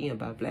not talking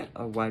about black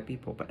or white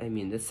people, but I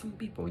mean there's some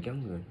people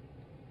younger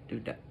do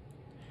that,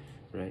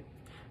 right?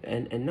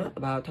 And not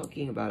about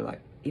talking about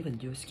like even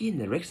your skin,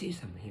 the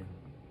racism here.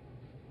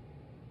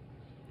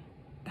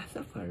 That's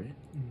suffer, right?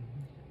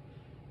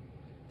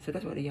 So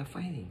that's what they are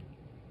fighting.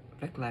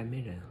 Black Lives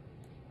Matter.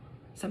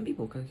 Some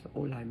people can say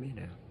all lives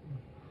matter.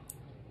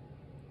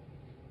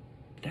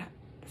 That's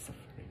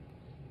suffering.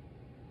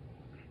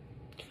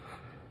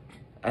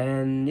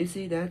 And you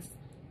see that's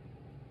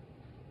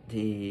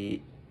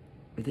the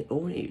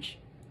old age,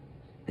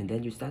 and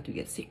then you start to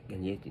get sick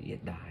and you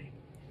get die.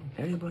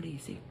 Everybody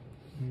is sick.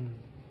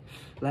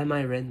 Like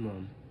my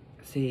grandmom,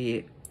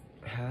 she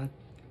had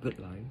good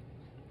life,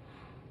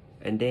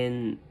 and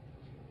then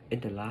in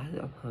the last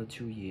of her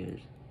 2 years,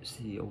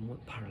 she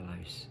almost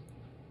paralyzed.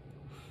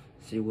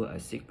 She was a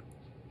sick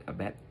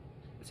bed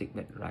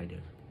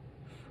rider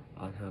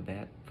on her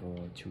bed for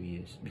 2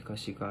 years because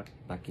she got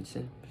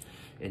Parkinson,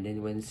 and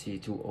then when she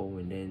too old,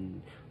 and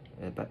then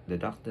but the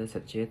doctor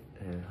suggested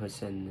her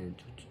son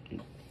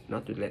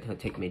not to let her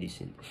take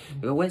medicine.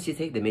 Because when she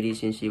take the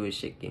medicine, she was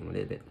shaking a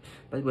little bit.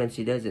 But when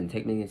she doesn't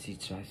take medicine, she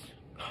tries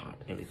hard,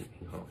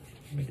 everything hard.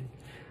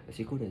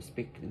 She couldn't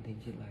speak and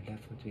things like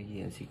that for 2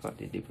 years. She got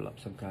to develop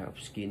some kind of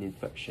skin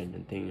infection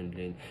and thing, and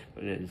then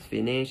when it's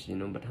finished, you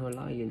know. But her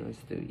life, you know, is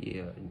still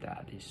here, and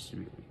that is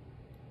really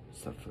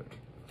suffering.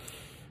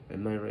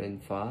 And my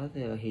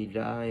grandfather, he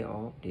died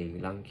of the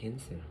lung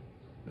cancer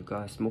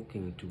because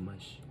smoking too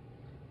much.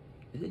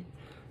 You see,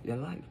 your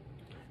life,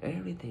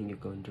 everything you're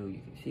going through,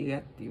 you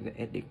get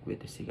addict with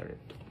the cigarette.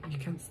 You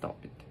can't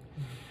stop it.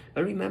 I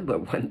remember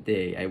one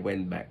day I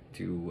went back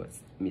to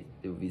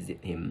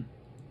visit him,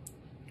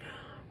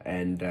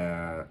 and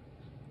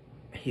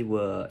he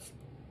was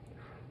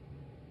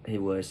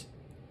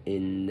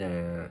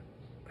in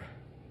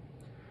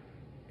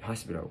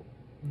hospital.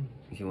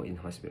 He was in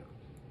hospital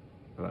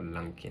about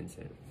lung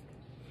cancer,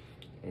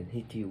 and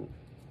he still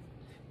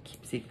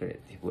keep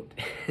secret. He would,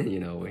 you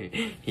know,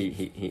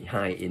 he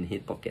hide in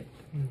his pocket,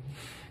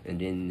 and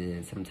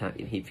then sometimes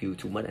if he feel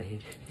too much, he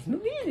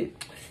need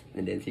it,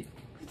 and then he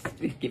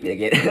give it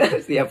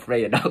again. She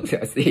afraid the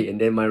doctor see, and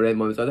then my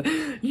grandmom said,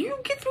 "You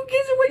get through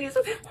cancer when you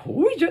so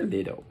who just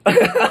little."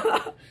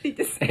 He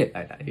just said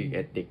like that. He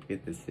get addicted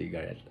with the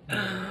cigarette.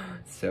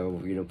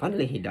 So you know,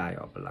 finally he died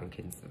of lung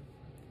cancer,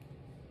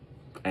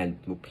 and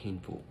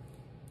painful,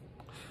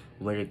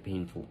 very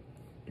painful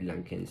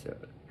lung cancer.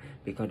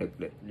 Because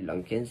the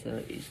lung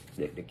cancer is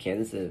the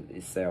cancer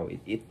itself is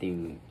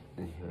eating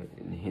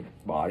in his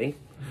body,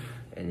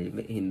 and it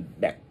makes him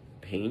back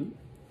pain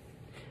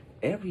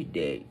every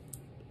day.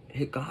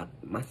 He got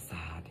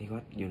massage. He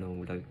got, you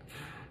know,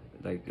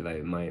 like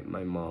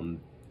my mom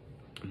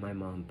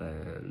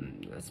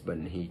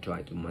husband. He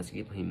tried to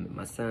give him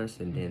massage,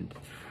 and then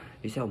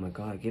he said, "Oh my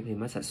God, I give him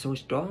massage so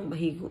strong," but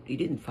he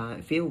didn't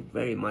feel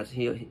very much.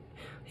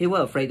 He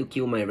was afraid to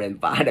kill my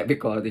grandfather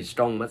because it's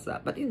strong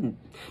massage, but didn't,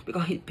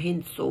 because his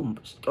pain so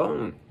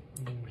strong.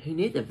 He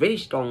needs a very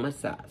strong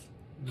massage.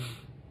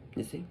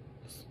 You see,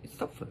 it's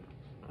suffered,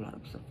 a lot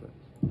of suffer,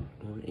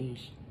 old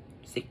age,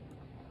 sick,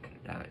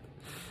 die.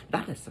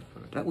 That is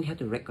suffer. That we have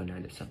to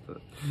recognize the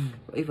suffer.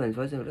 Even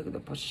for example, look at the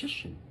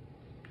possession.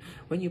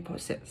 When you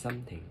possess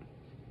something,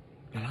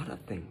 a lot of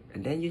things,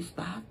 and then you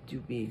start to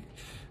be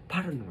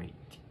paranoid.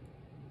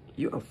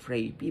 You're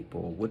afraid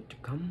people would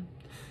come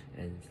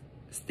and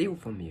steal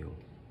from you,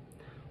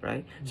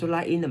 right? So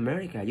like in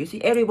America, you see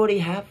everybody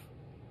have,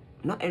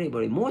 not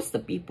everybody, most of the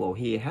people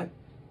here had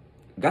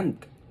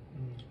guns,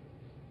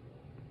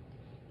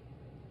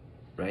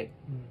 right?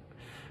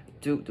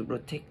 To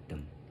protect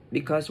them.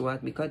 Because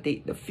what? Because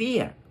the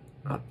fear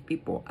of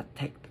people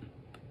attack them.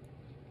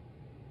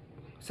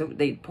 So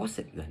they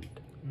possess guns.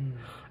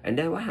 And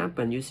then what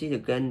happened? You see the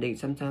gun,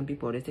 sometimes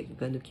people, they take the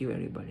gun to kill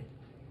everybody.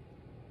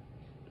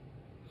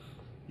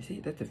 You see,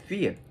 that's the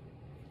fear.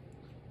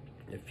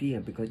 The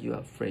fear because you are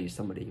afraid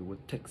somebody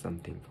would take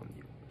something from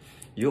you.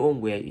 You're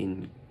always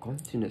in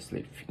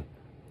continuously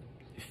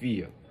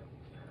fear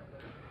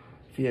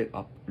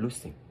of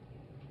losing.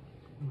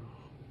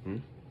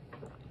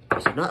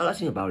 It's not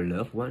asking about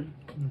loved one,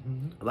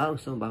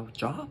 also about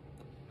job.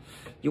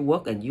 You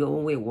work and you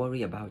always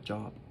worry about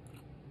job,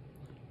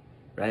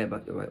 right?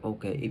 About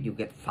okay, if you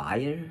get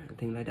fired,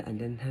 things like that, and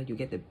then how you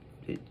get the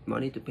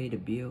money to pay the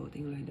bill,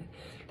 things like that.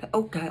 That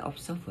all kind of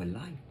suffer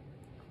life.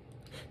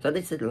 So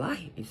this is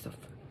life is suffer,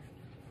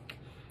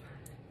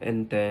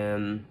 and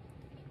then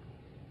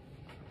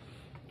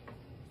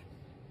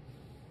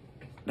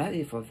that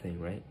is first thing,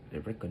 right? They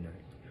recognize.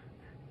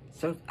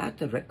 So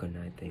after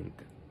recognizing,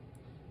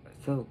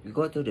 so we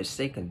go to the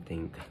second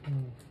thing.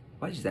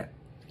 What is that?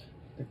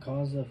 The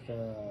cause of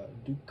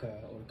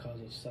dukkha, or the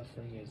cause of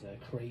suffering, is a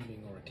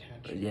craving or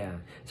attachment. Yeah.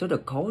 So the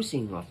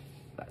causing of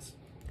that.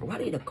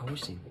 What is the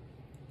causing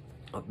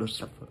of the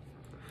suffer?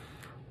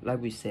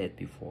 Like we said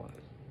before,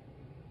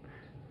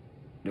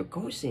 the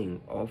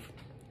causing of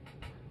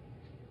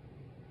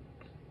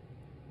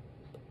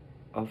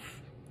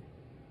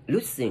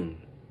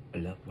losing a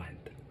loved one.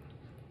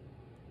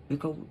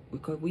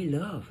 Because we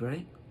love,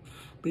 right?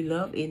 We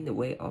love in the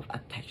way of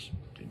attached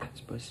to that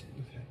person.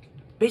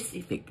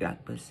 Specific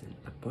that person,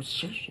 a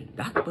possession.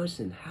 That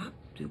person have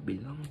to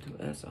belong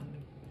to us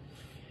only.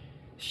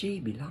 She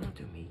belong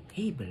to me.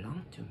 He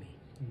belong to me.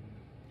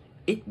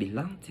 It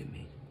belong to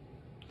me.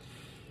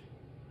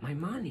 My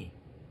money,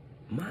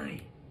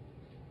 mine.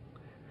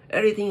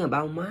 Everything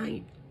about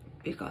mine,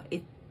 because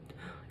it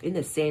in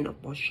the sense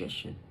of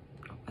possession,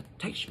 of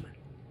attachment,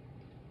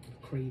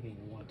 Craving,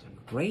 wanting.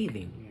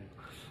 craving. Yeah.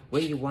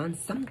 When you want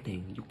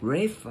something, you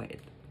crave for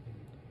it.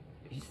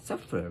 You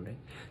suffer, right?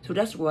 So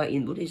that's why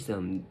in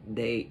Buddhism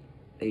they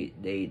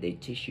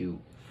teach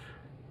you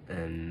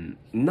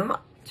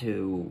not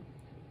to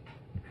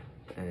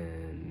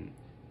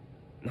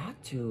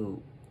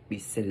be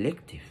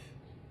selective.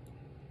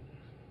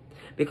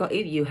 Because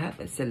if you have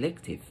a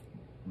selective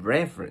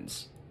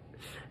reference,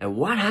 and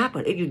what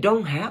happens if you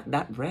don't have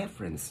that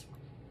reference?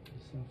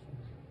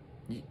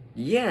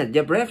 Yeah,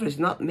 the reference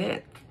not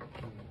met.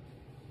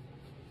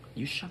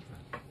 You suffer.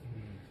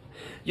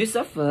 You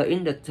suffer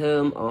in the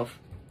term of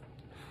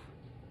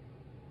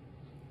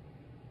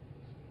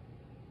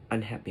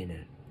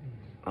unhappiness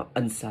or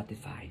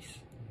unsatisfied.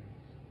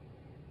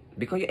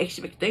 Because your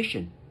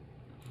expectation.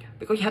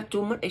 Because you have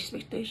too much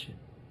expectation.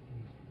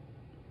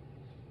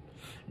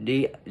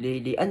 The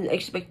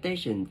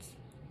unexpectations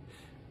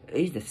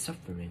is the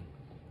suffering.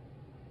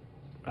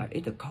 Right?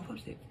 It's the cause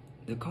of it.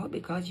 The cause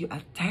because you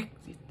attack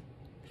it.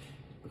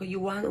 Because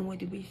you want only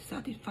to be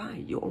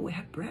satisfied. You only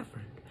have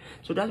preference.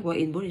 So that's why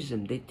in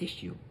Buddhism they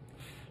teach you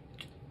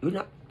do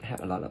not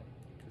have a lot of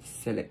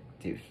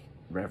selective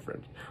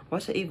reference.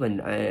 Also even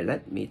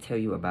let me tell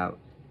you about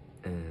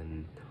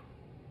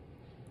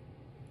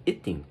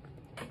eating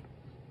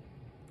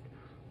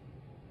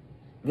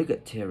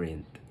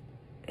vegetarian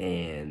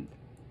and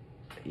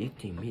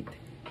eating meat.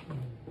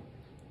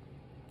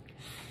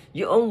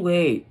 You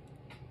always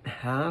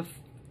have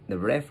the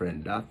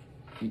reference of,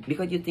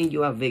 because you think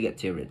you are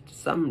vegetarian.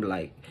 Some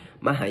like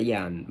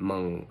Mahayana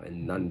monk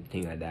and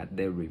nothing like that,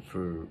 they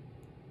refer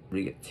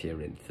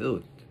vegetarian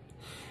food.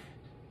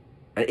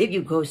 And if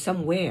you go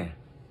somewhere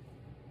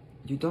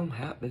you don't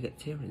have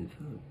vegetarian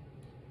food,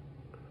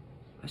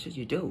 what should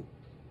you do?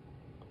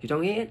 You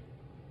don't eat,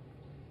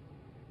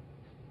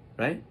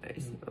 right?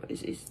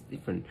 It's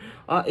different.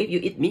 Or if you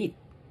eat meat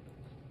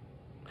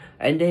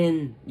and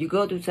then you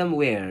go to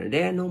somewhere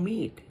there are no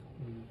meat.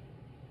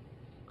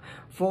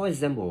 For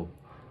example,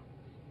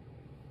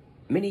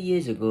 many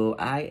years ago,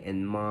 I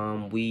and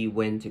Mom, we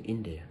went to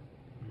India.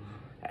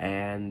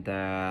 And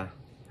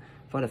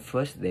for the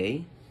first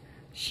day,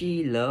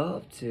 she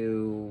loved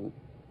to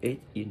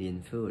eat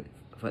Indian food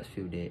first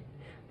few days.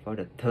 For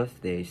the third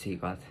day, she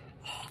got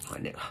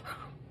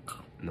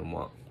no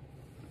more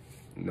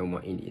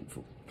Indian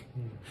food.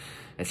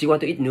 And she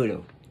want to eat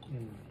noodle.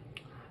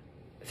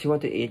 She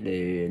want to eat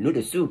the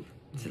noodle soup.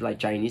 It's like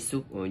Chinese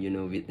soup, or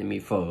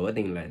Vietnamese pho,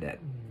 things like that.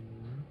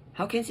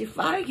 How can she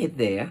find it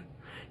there?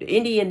 The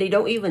Indian, they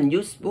don't even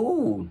use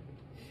spoon.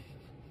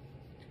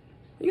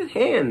 Use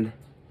hand.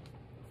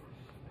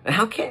 And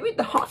how can with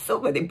the hot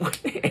soup they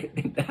put it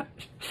in that?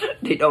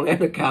 They don't have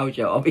the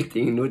culture of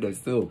eating noodle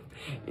soup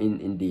in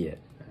India.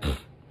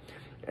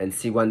 And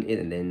she want it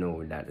and they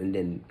know that. And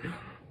then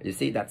you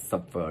see that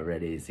suffer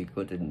already. She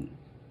couldn't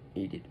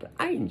eat it. But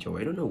I enjoy.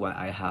 I don't know why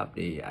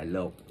I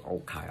love all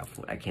kind of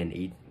food. I can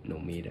eat no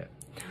meat.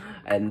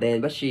 And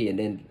then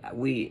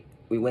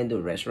we went to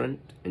a restaurant,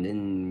 and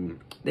then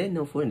there's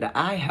no food. And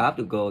I have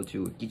to go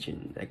to the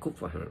kitchen. I cook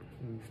for her.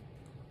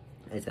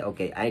 I said,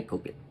 okay, I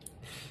cook it.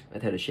 I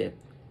tell the chef,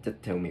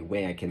 just tell me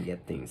where I can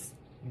get things.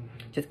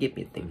 Just give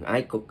me things.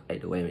 I cook, I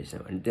do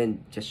everything, and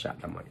then just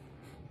shut the money.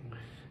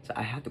 So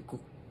I have to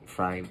cook,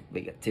 fry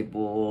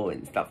vegetable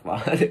and stuff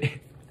like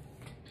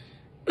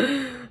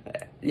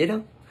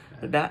that.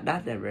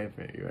 That's the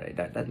reference, right?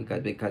 That's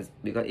because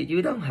if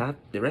you don't have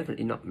the reference,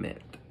 is not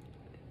met.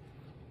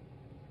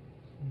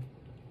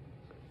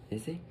 You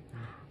see,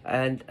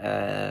 and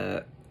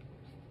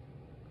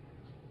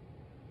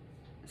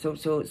so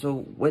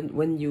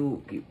when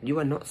you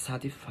are not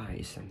satisfied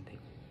with something,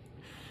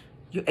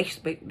 you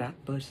expect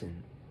that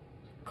person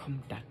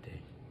come that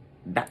day,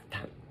 that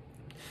time,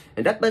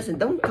 and that person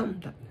don't come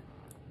that day.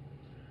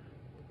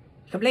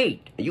 Come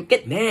late, you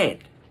get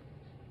mad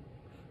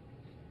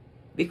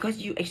because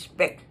you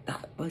expect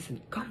that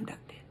person come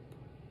that day,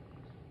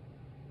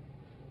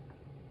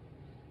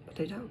 but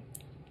they don't.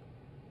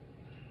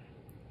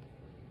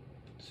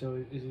 So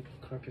is it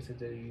correct to say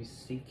that you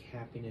seek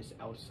happiness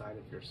outside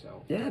of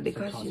yourself? Yeah, That's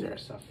because the cause you of know, your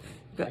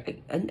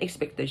suffering. an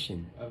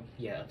expectation. Of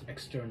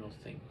external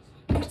things.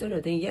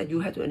 External thing, yeah, you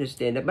have to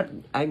understand that. But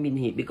I mean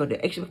here, because the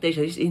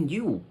expectation is in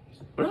you,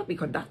 not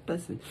because that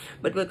person,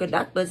 but because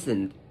that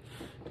person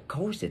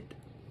caused it,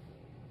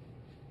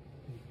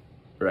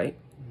 right?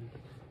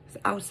 It's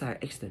outside,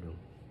 external.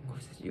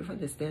 You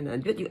understand,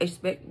 and what you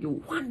expect,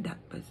 you want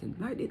that person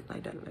like this,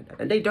 like that,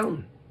 and they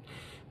don't.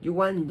 You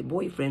want the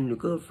boyfriend, the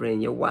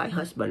girlfriend, your wife,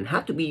 husband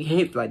have to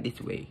behave like this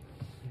way,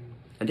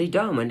 and they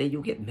don't, and then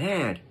you get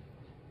mad.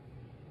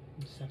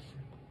 Suffering.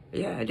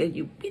 Yeah, and then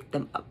you beat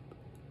them up,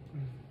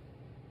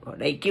 or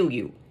they kill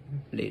you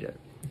later.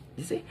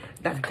 You see,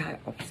 that kind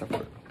of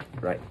suffering,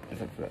 right?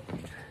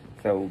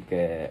 So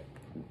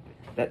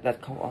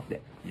that cause of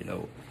that, you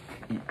know,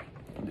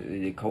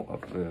 the cause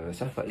of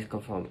suffer is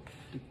come from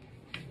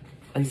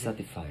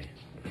unsatisfied.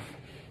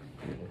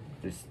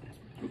 This.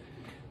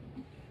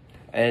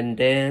 And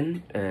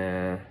then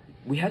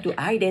we have to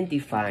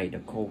identify the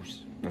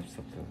cause of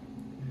suffering.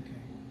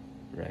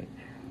 Okay. Right.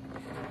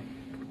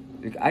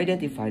 We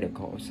identify the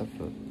cause of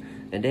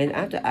suffering, and then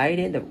after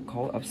identifying the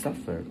cause of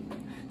suffering,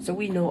 so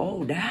we know,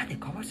 oh, that the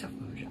cause of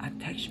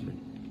attachment.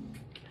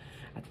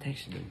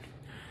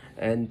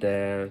 And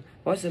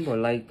for example,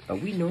 like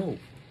we know,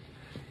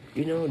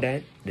 you know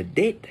that the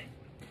death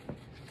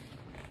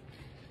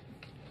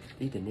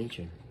is the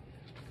nature,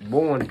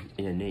 born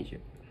in the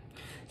nature.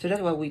 So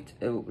that's why we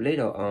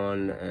later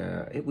on,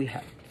 if we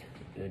have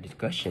a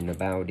discussion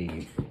about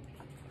the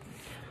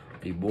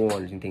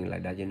born and things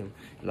like that, you know,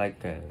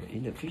 like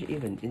in the future,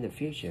 even in the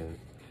future,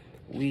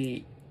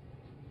 we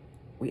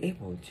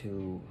able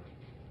to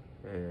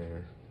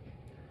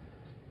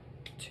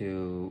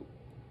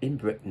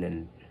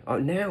impregnate,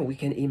 or now we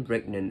can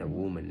impregnate a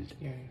woman,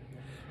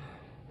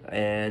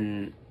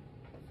 and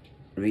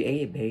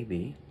create a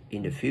baby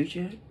in the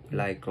future,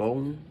 like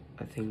clone,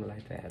 I think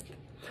like that.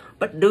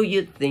 But do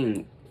you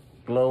think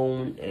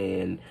clone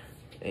and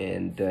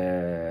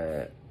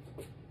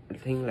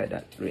thing like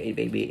that, create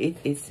baby,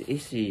 it's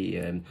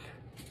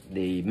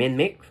the man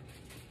make?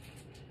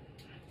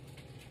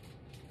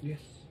 Yes.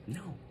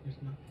 No,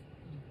 it's not.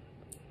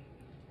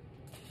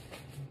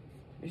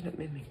 It's not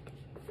man make.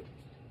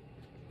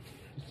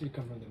 It still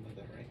come from the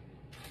mother, right?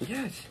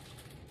 Yes.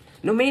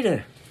 No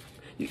matter.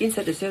 You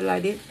insert the cell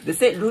like this, the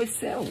cell grow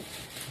itself.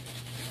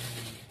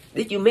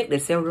 Did you make the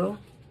cell grow?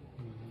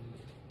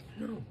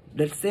 No.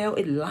 The cell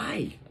is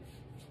life.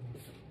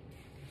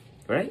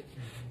 Right?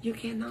 You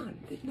cannot.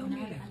 There's no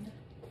matter.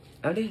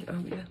 Ở đây,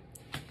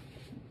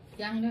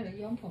 yeah.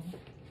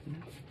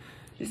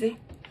 You see?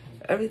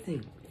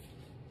 Everything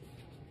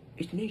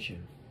is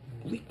nature.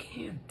 We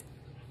can't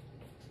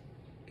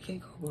go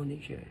about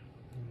nature.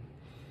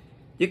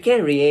 You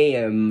can create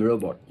a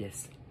robot,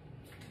 yes.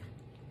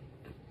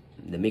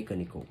 The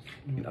mechanical.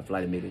 You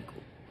apply the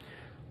mechanical.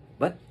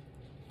 But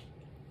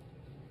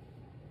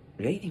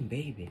raising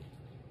baby,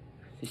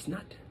 it's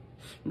not.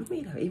 No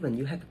matter, even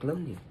you have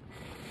cloning.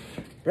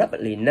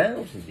 Rapidly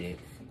now today,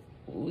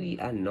 we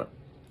are not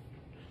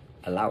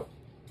allowed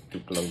to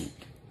clone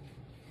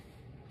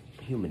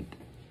human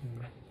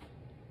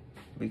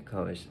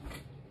because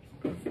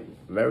of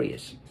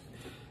various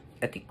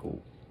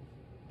ethical,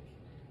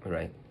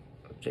 right,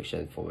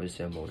 objection. For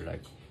example,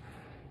 like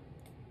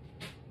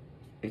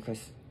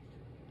because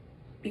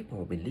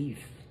people believe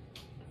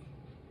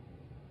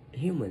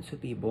humans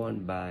should be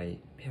born by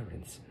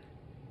parents,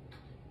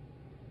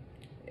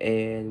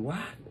 and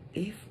what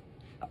if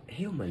a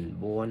human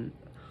born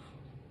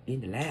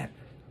in the lab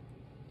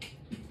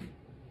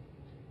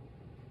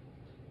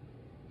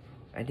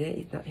and then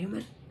it's not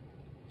human,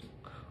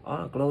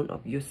 or a clone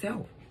of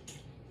yourself,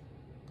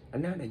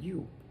 another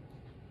you?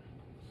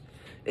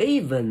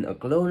 Even a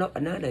clone of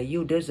another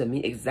you doesn't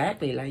mean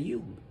exactly like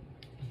you.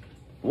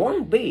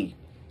 Won't be.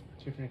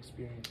 Different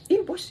experience.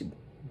 Impossible.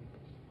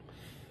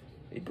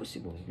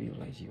 Impossible to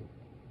realize you.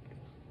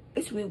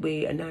 It will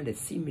be another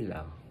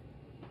similar,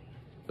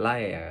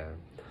 like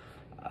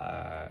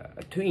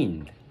a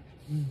twin,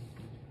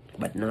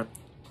 but not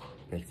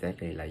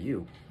exactly like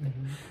you.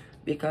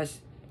 Because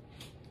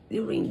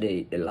during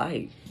the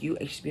life you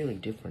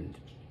experience different,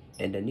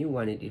 and the new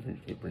one is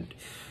different.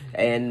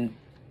 And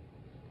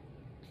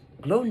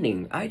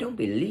cloning, I don't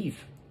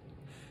believe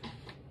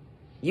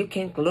you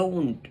can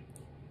clone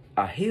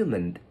a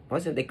human.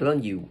 Once they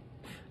clone you,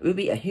 it will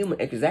be a human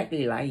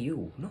exactly like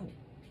you. No,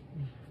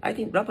 I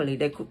think probably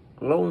they could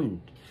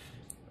clone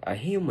a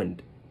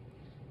human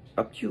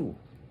of you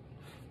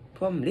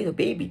from little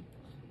baby.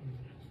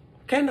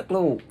 cannot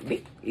grow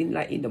big in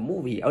like in the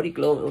movie. Only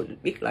grow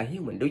big like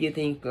human. Do you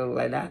think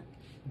like that?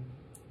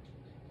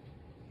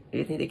 Do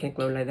you think they can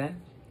grow like that?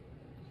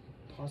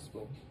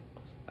 Possible.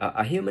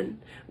 A human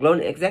grown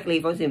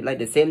exactly for him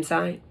like the same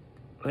size,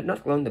 but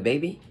not grown the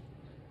baby.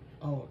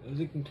 Oh,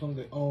 they can clone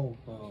the. Oh,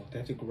 they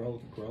have to grow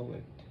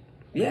it.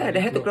 Yeah,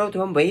 they have to grow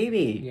to a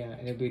baby. Yeah,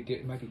 and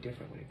it might be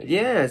different when it.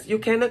 Yes, you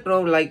cannot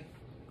grow like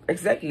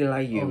exactly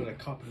like you. Oh,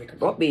 like copy, make a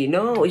Copy?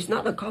 No, it's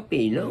not a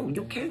copy. No,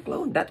 you can't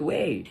clone that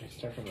way.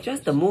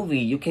 Just the movie,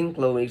 you can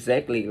clone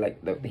exactly like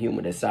the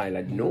human design.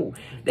 Like no,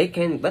 they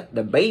can, but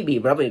the baby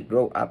probably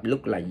grow up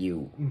look like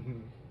you.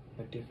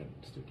 But different,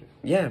 still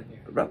different. Yeah,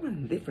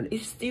 probably different.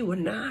 It's still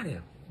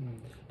another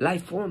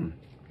life form.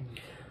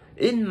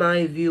 In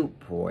my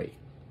viewpoint,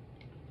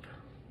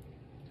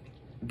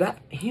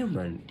 that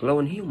human,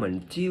 clone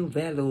human, still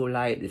value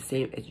like the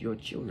same as your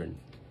children.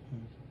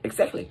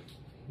 Exactly.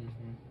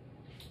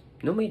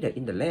 No matter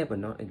in the lab or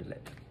not in the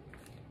lab.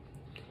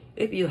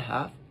 If you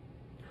have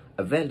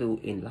a value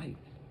in life,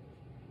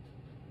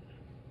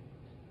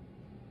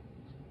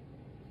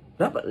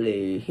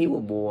 probably he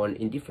was born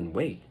in different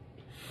way,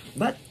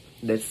 but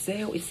the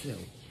cell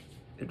itself,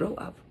 it grow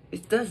up.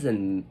 It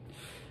doesn't.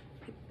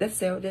 That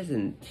cell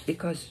doesn't,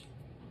 because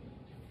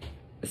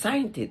the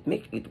scientists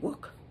make it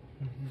work.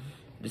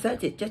 The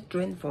scientists just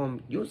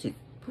transform, use it,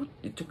 put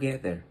it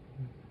together.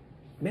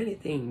 Many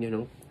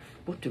things,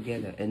 put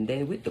together, and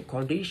then with the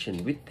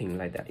condition, with things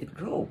like that, it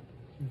grows.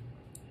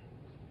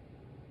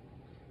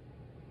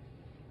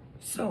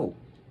 So,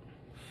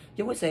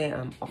 you would say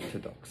I'm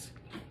orthodox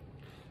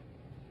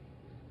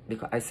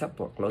because I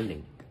support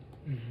cloning.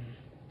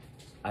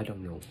 I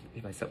don't know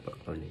if I support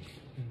cloning.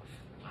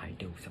 I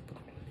don't support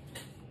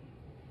cloning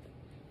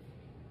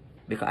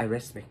because I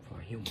respect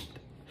for humans.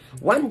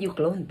 Once you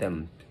clone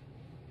them,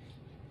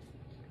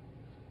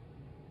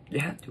 you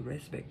have to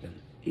respect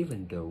them,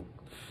 even though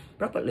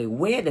probably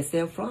where the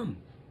cell from,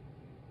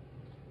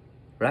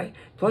 right?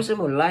 For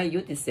example, like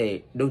you to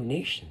say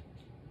donation,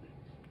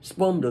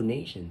 sperm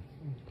donation,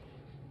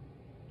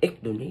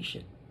 egg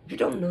donation. You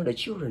don't know the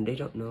children, they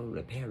don't know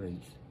the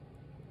parents.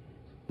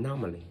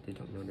 Normally, they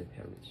don't know the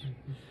parents.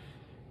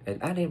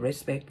 And are they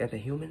respect as a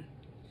human?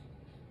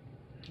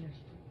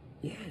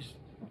 Yes.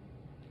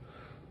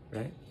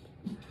 Right?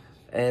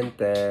 And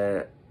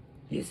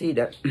you see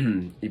that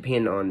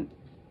depend on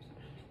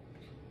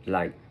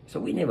like, so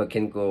we never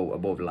can go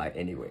above life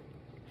anyway.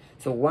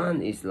 So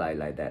one is like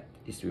that,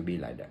 it will be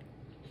like that.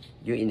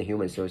 You're in a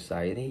human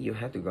society, you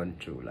have to go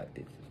through like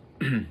this.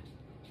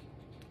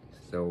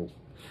 So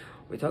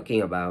we're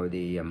talking about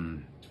the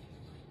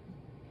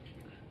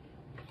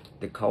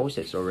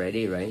causes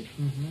already, right?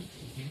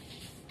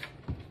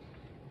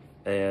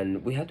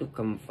 And we have to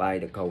come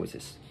find the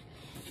causes.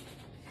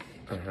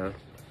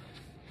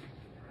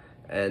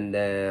 And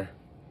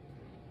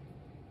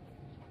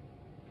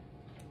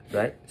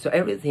right, so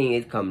everything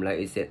is come, like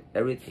I said,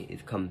 everything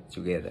is come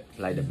together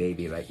like the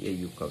baby, right? Yeah,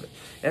 you call it.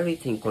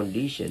 Everything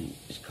condition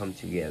is come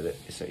together,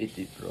 so it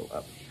will grow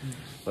up.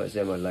 For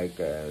example, like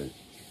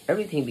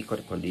everything because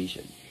of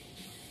condition.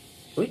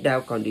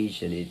 Without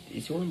condition,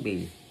 it won't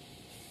be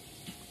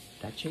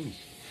that change.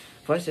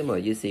 For example,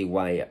 you see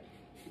why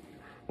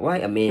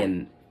a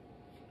man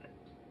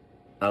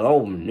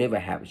alone never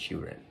have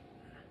children.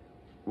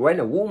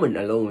 When a woman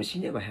alone, she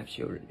never have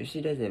children.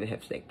 She doesn't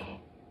have sex.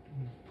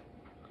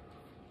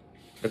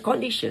 The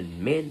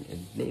condition, men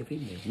and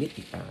female meet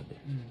each other.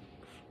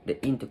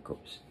 The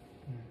intercourse.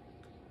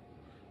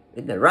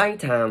 In the right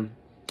time,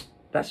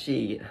 that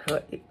she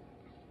hurt it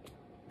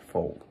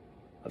fall.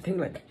 Or things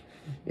like that.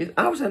 If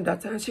outside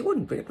that time, she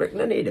wouldn't get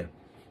pregnant either.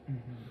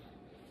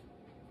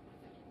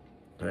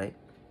 Right?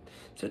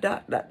 So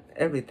that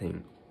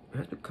everything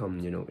has to come,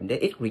 and then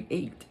it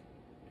create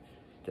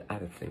the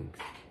other things.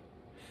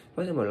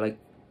 For example, like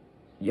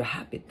your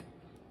habit.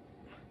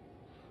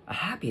 A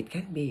habit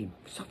can be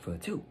suffer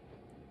too.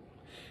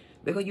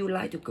 Because you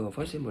like to go,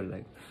 for example,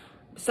 like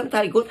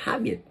sometimes good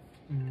habit,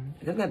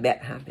 sometimes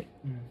bad habit.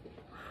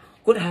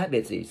 Good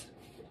habits is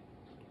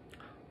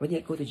when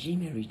you go to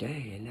gym every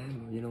day, and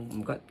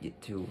I'm got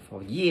it to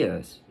for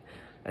years,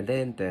 and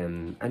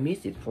then I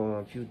miss it for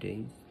a few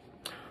days.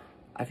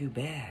 I feel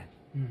bad,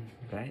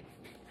 right?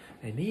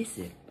 I miss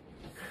it.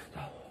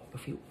 Oh, I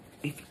feel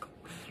difficult.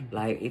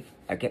 Like if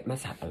I get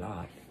massage a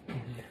lot,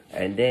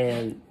 and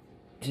then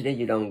today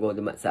you don't go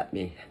to massage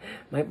me,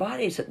 my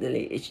body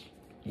suddenly it's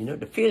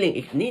the feeling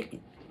it needs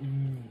it,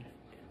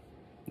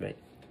 right?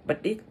 But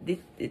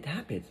it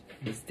happens.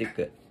 It's still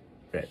good,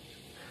 right?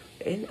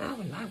 In our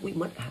life we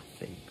must have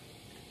things,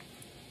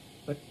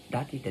 but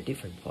that is a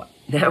different part.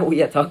 Now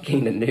we are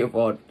talking the new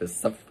part, the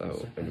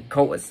suffer and the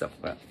cause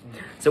suffer.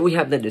 So we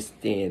have to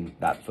understand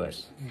that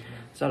first.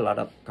 So a lot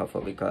of couple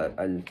because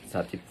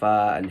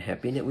unsatisfied and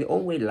happiness, we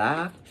always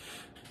laugh.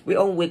 We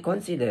always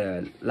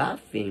consider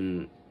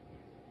laughing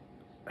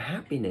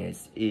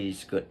happiness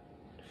is good.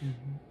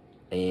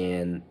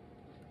 And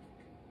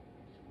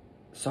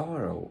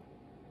sorrow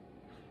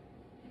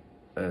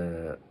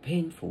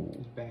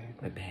painful bad,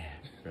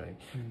 right?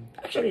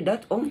 Actually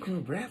that's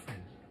uncle reference.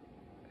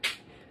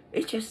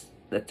 It's just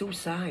the two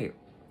sides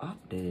of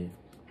the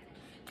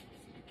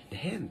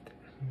hand.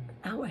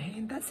 Our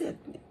hand, that's it.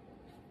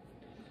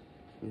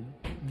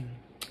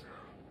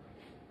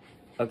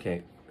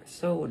 Okay,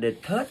 so the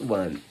third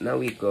one now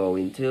we go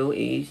into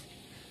is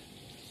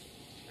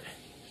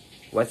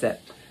what's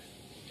that?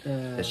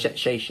 The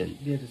cessation.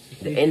 Yeah,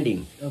 the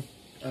ending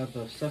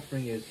of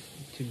suffering is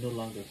to no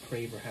longer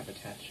crave or have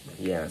attachment.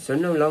 Yeah, so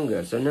no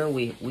longer. So now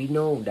we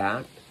know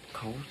that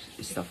cause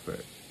is suffer.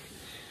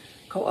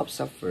 Cause of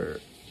suffer.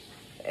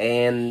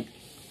 And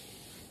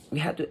we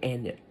have to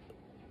end it.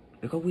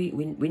 Because we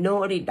know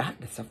already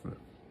that the suffer.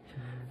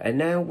 And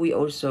now we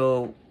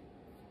also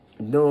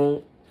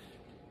know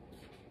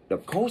the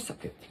cause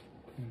of it.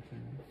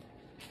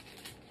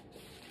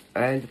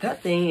 And the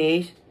third thing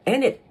is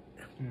end it.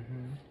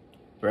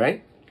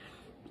 Right?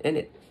 End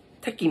it.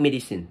 Taking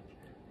medicine.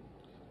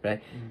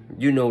 Right?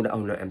 You know that, oh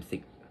no, I'm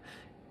sick.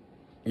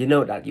 You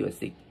know that you are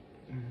sick.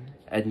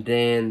 And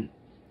then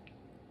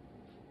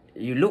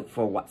you look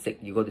for what's sick.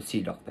 You go to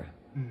see doctor.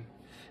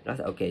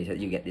 Doctor, okay, so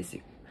you get this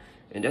sick.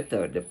 And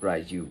doctor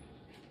prescribes you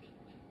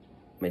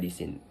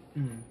medicine.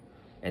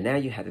 And now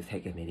you have to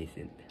take a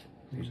medicine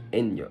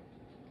in your.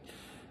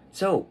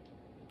 So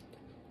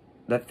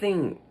the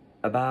thing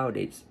about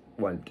it is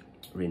one,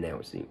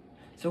 renouncing.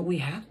 So we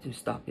have to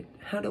stop it.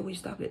 How do we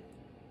stop it?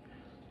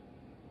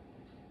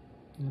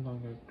 No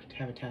longer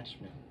have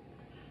attachment.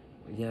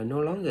 Yeah, no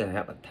longer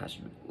have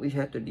attachment. We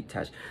have to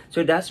detach.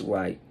 So that's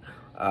why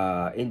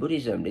in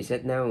Buddhism they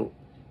said now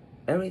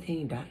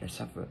everything that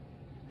suffer.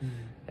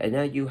 And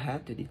now you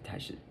have to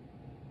detach it.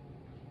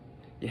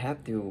 You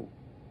have to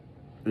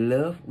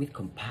love with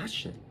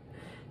compassion.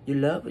 You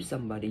love with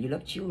somebody. You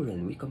love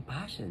children with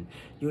compassion.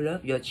 You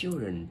love your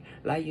children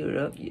like you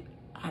love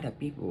other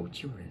people,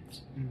 children.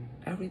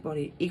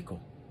 Everybody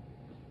equal.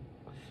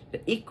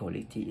 The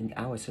equality in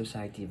our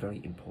society is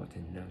very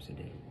important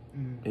nowadays.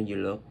 And you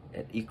love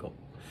equal.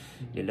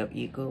 You love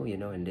equal, you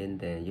know, and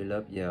then you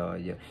love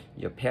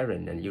your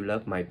parent, and you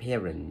love my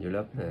parent. You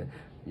love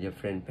your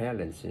friend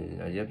parents,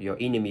 and you love your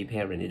enemy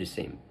parent. It's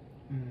the same.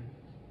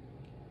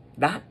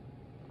 That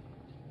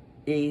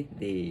is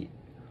the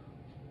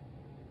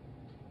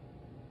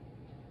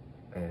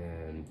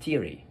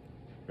theory,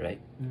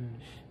 right?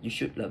 You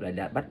should love like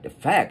that. But the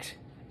fact,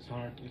 it's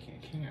hard. You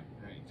can't,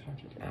 right? It's hard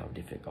to do. How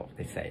difficult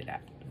to say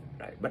that,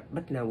 right?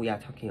 But now we are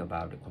talking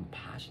about the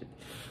compassion.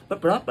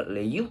 But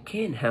properly, you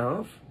can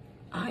have.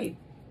 I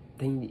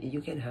think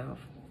you can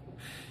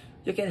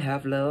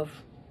have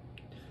love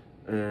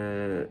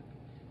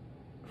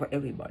for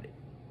everybody.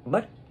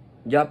 But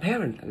your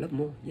parents I love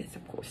more. Yes,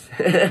 of course.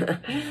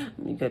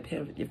 Your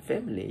parents, your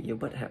family, you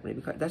both have it,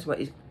 because that's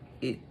what it's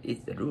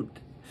the root,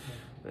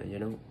 you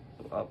know,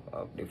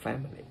 of the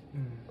family.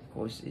 Of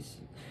course, it's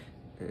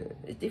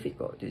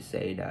difficult to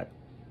say that.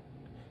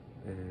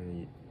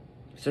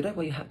 So that's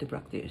why you have to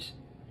practice.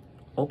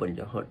 Open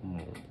your heart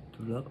more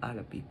to love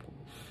other people.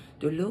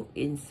 To look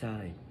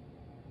inside.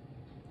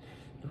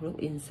 To look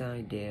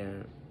inside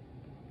their,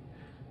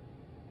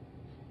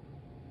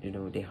 you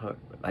know, their heart,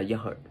 your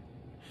heart.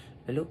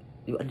 You look,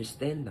 you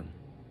understand them.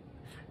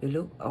 You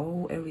look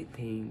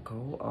everything,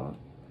 call off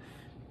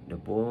the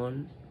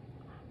born,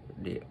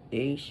 the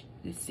age,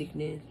 the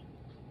sickness,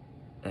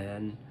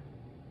 and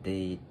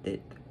the death.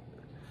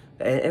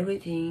 And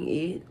everything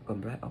is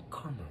comprised of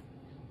karma.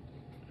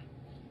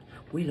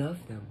 We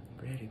love them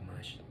very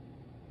much,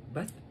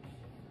 but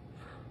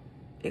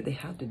if they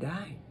have to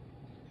die,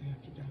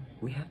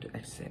 we have to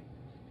accept.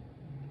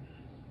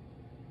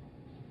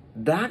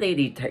 That is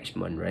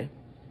detachment, right?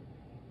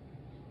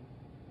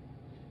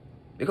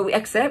 Because we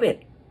accept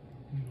it.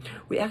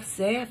 We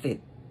accept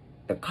it,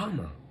 the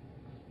karma.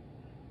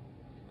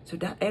 So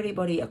that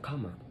everybody a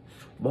karma,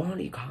 born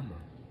is karma,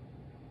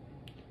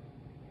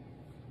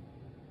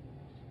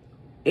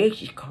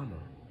 age is karma,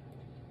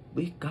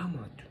 we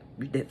karma,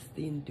 we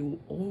destined to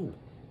old,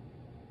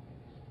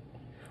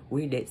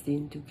 we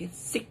destined to get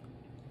sick,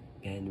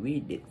 and we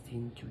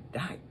destined to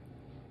die.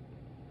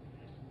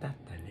 That's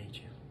the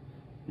nature.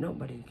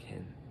 Nobody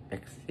can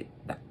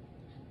accept that.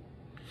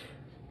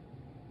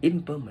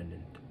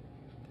 Impermanent.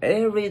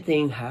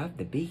 Everything have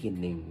the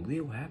beginning,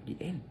 will have the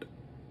end.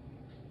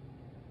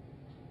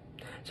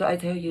 So I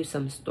tell you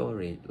some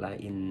story,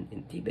 like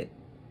in Tibet.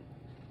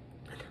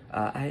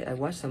 I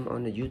watched some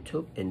on the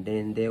YouTube, and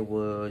then there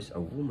was a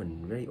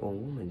woman, very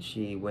old woman.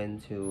 She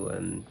went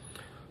to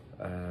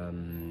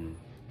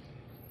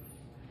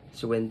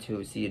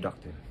see a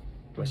doctor.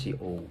 Was she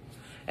old?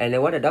 And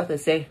then what the doctor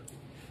say?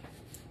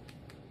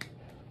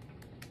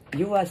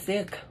 You are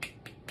sick.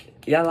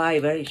 Your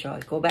life very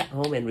short. Go back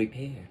home and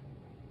repair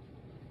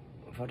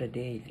for the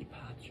day's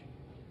departure.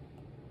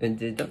 And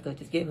the doctor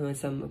just gave her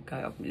some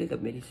kind of little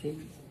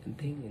medicine and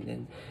thing, and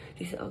then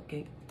she said,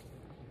 okay.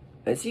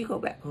 And she go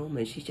back home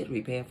and she just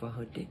repair for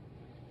her death.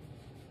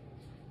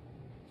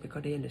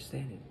 Because they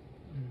understand it.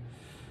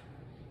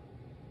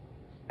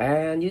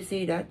 And you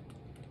see that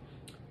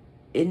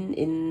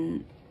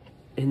in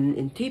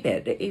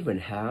Tibet they even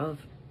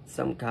have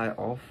some kind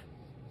of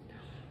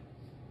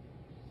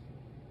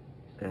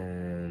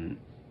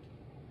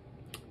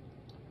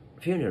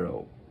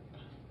funeral,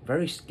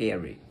 very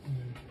scary.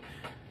 Mm.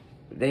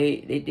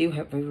 They do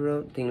have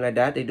funeral thing like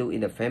that. They do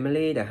in the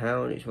family, the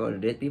house is for the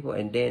dead people,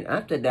 and then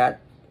after that,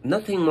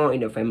 nothing more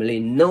in the family.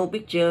 No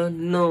picture,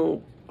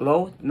 no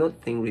clothes,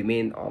 nothing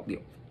remain of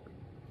the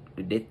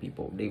dead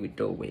people. They will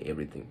throw away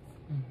everything.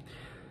 Mm.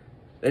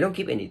 They don't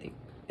keep anything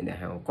in the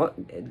house.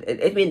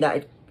 It means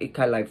that it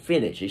kind of like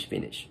finished. It's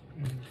finished.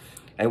 Mm.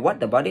 And what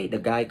the body, the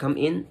guy come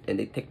in and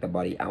they take the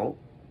body out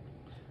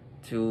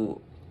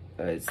to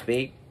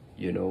speak,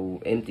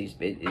 empty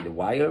space in the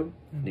wire.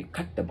 Mm. They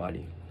cut the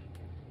body.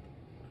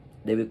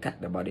 They will cut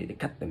the body. They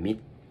cut the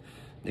meat.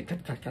 They cut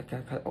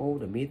all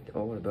the meat,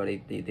 all the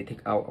body. They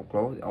take out of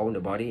clothes, all the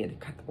body, and they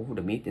cut all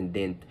the meat, and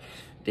then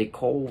they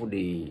call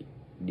the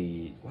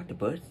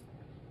birds,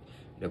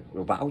 the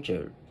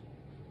vulture.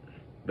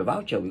 The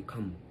vulture will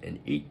come and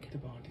eat the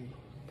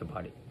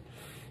body.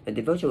 And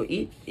the vulture will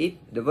eat. If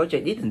the vulture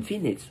didn't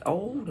finish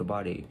all the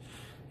body,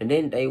 and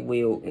then they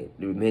will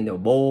remain the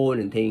bone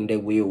and thing. They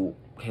will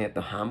have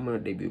the hammer.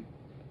 They will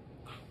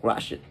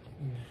crush it.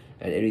 Mm.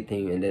 And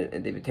everything, and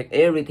then they will take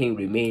everything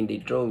remain. They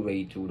throw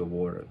away to the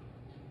water,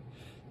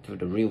 to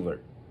the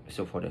river.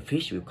 So for the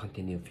fish will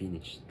continue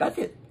finish. That's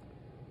it.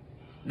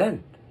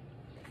 Done.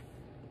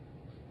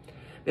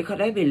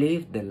 Because I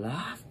believe the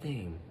last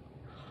thing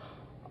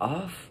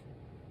of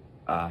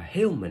a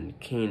human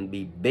can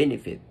be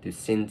benefit to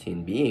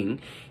sentient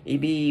being,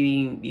 it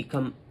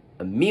become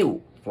a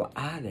meal for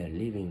other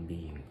living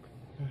beings.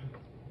 Mm-hmm.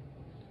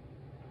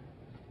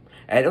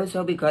 And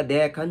also because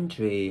their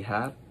country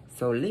have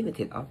so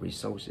limited of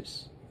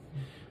resources,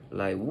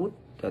 like wood,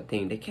 the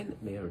thing they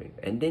cannot bury,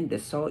 and then the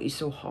soil is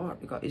so hard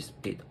because it's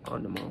built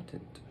on the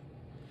mountain.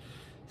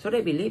 So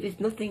they believe it's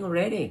nothing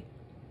already.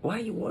 Why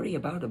you worry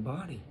about the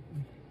body?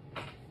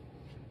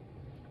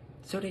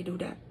 So they do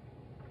that.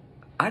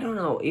 I don't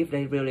know if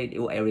they really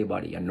do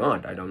everybody or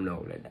not. I don't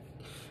know like that.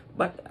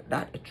 But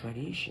that's a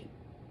tradition.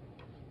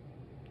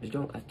 They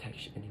don't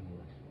attach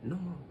anymore. No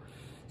more.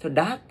 So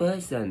that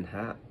person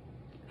have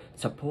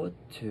support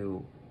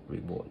to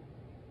reborn.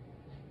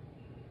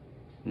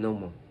 No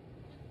more.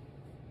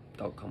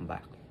 Don't come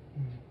back.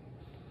 Mm.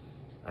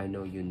 I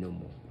know you no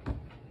more.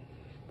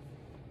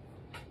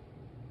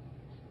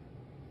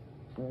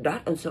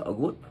 That's also a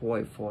good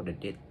point for the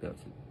dead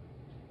person.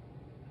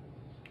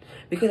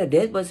 Because the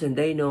dead person,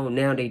 they know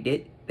now they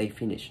dead, they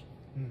finished.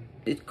 Mm.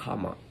 It's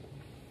karma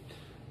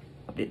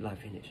of dead life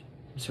finished.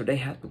 So they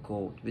have to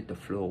go with the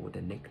flow with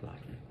the next life.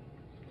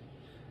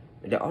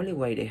 The only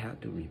way they have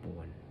to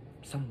reborn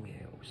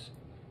somewhere else.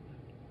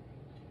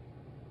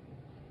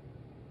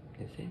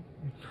 You see?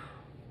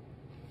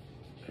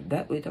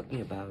 That we're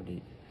talking about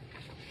the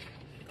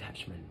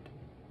attachment.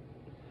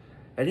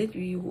 And if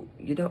you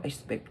don't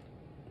expect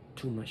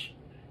too much,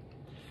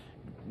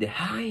 the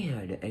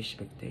higher the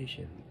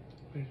expectation,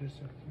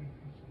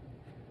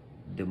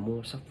 the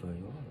more suffer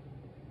you are.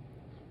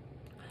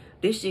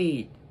 This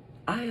is,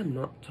 I am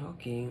not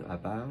talking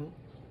about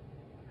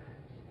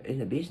in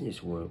the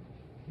business world.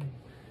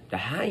 The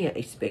higher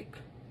expect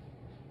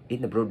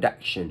in the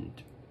production,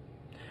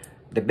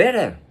 the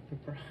better.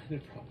 The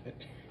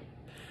profit.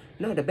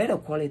 No, the better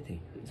quality.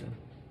 So,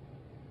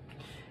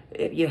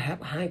 if you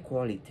have high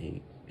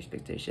quality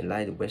expectation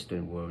like the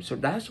Western world, so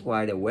that's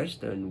why the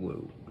Western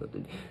world,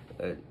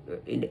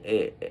 in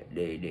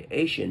the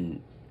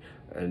Asian,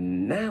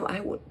 now I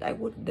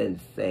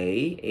wouldn't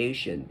say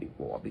Asian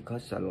before,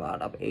 because a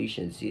lot of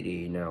Asian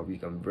city now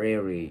become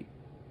very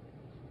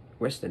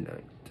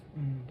Westernized.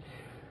 Mm.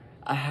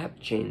 I have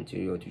changed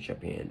to go to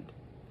Japan,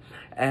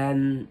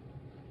 and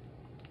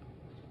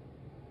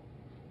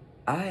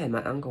I and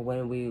my uncle,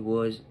 when we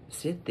was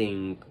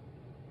sitting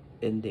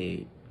in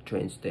the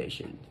train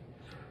station,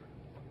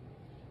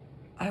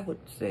 I would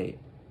say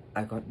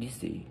I got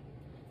dizzy.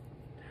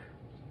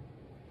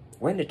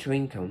 When the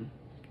train come,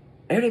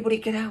 everybody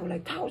get out,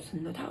 like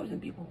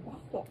thousand people.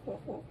 Walk.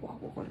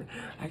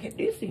 I get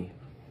dizzy.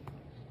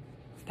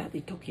 That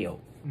is Tokyo.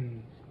 Mm.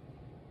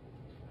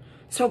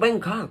 So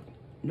Bangkok,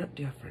 not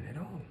different at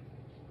all.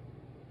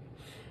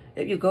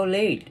 If you go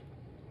late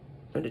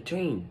on the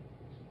train,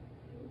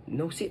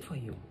 no seat for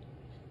you.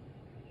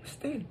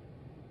 Stand.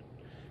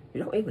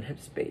 You don't even have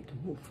space to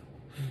move.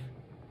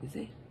 You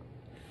see?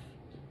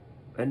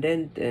 And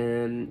then,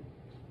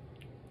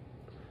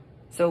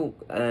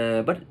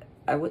 but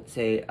I would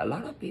say a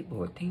lot of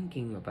people are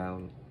thinking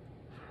about,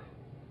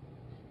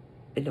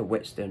 in the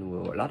Western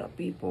world, a lot of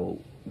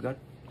people got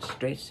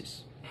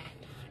stresses.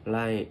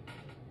 Like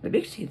the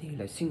big city,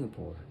 like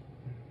Singapore.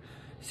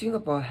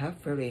 Singapore have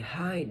very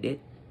high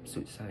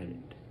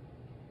suicide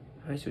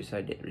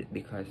rate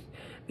because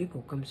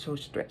people come so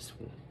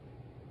stressful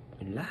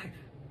in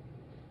life.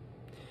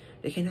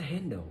 They cannot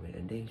handle it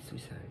and they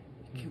suicide,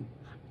 kill,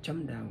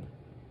 jump down.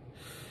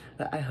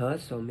 I heard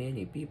so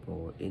many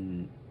people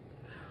in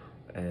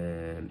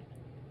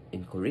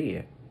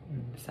Korea,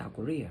 South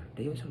Korea,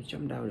 they also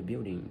jump down the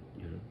building,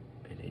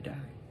 and they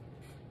die.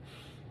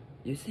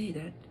 You see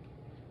that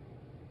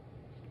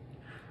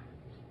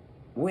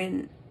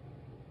when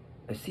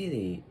a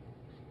city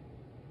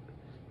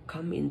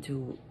come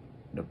into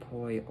the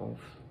point of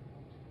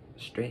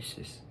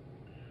stresses.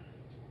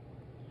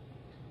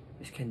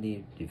 It can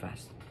be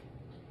devastating,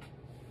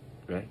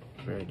 right?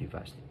 Very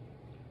devastating.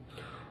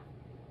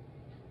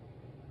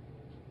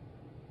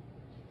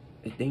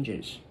 It's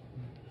dangerous.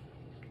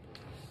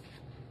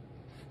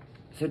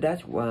 So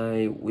that's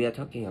why we are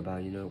talking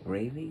about,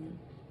 craving,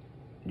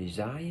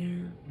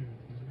 desire,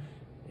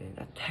 and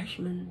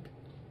attachment.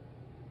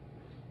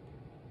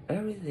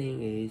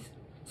 Everything is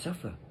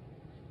suffer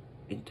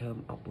in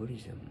terms of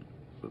Buddhism.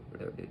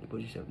 The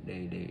Buddhism,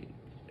 they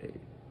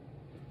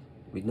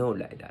we know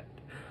like that,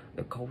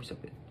 the cause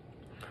of it.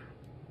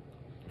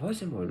 For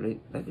example,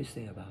 let me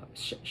say about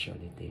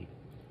sexuality.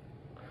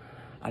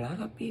 A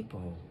lot of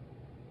people,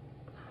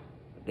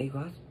 they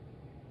got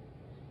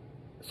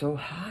so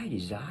high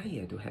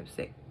desire to have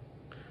sex.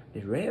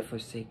 They rave for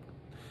sex.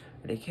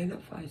 They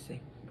cannot find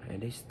sex.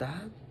 And they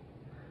start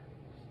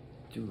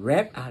to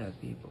rape other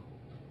people.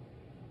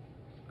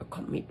 Or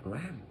commit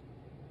rape.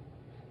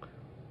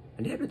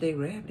 And after they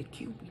rape, they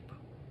kill people.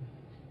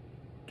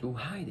 To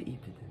hide the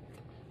evidence.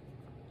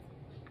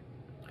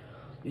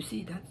 You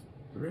see, that's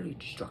very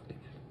destructive.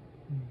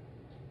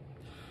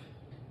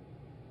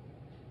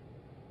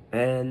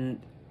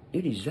 And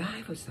you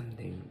desire for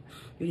something.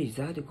 You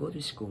desire to go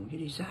to school. You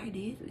desire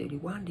this, you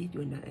want this, you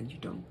want that, and you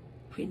don't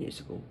finish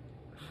school.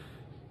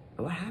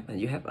 And what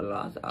happens? You have a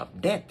lot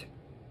of debt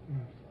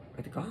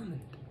with the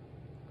government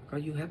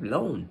because you have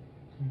loan.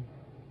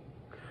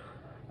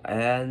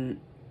 And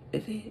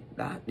you see,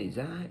 that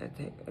desire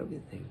attack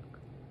everything.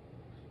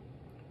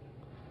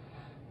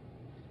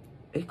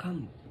 It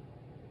comes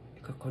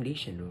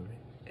conditional.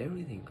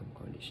 Everything comes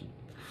conditional.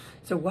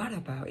 So what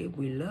about if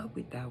we love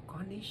without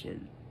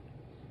condition?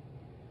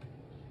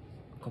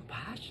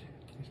 Compassion.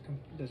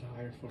 There's a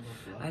higher form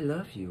of love. I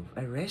love you.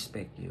 I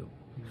respect you.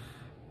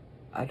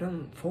 I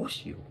don't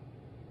force you.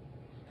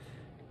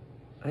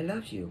 I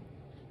love you.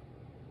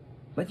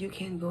 But you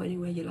can go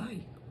anywhere you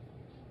like.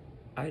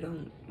 I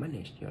don't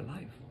manage your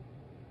life.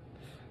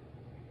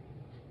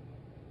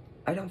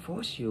 I don't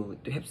force you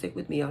to have sex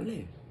with me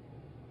only.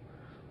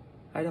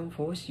 I don't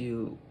force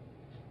you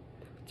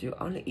to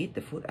only eat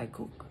the food I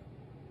cook.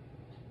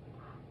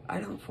 I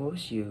don't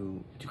force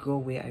you to go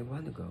where I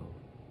want to go.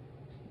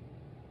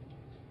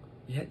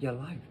 You have your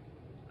life.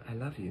 I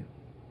love you.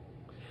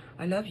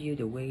 I love you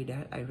the way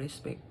that I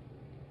respect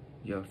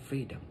your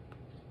freedom.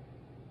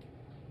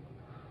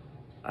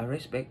 I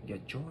respect your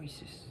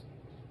choices.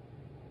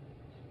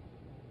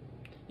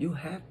 You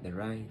have the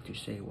right to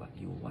say what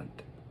you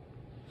want.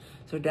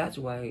 So that's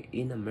why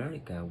in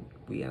America,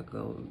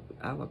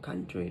 our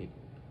country,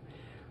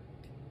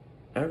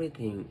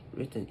 everything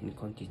written in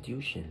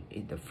Constitution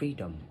is the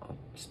freedom of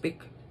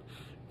speak,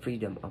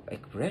 freedom of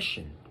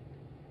expression,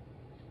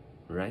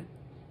 right?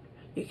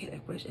 You can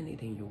express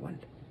anything you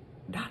want.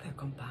 That is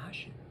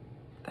compassion.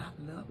 That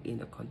love in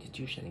the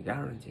Constitution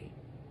guarantee.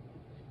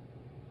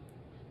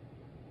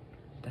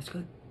 That's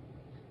good.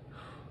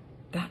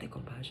 That is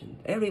compassion.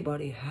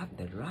 Everybody have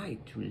the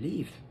right to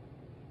live,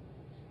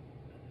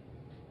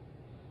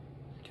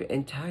 to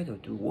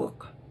entitled to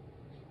work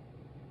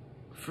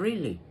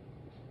freely,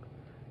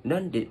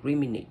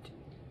 non-discriminate,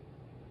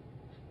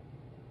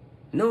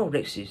 no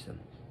racism.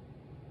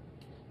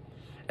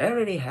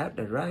 Everybody have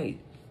the right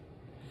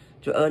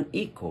to earn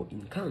equal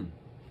income.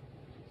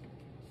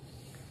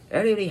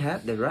 Everybody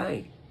have the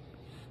right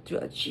to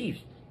achieve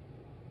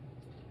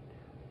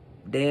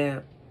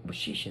their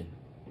position.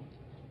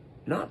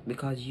 Not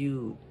because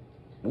you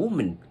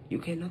woman, you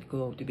cannot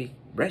go to be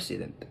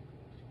president.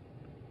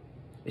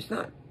 It's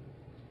not.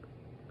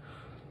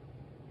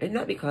 It's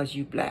not because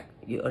you black,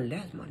 you earn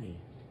less money.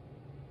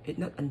 It's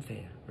not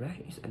unfair,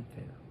 right? It's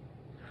unfair.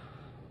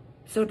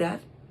 So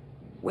that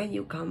when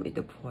you come at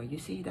the point, you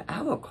see that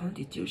our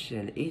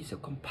constitution is a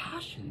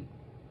compassion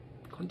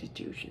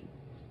constitution.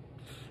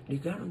 The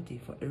guarantee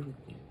for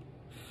everything.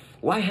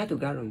 Why have to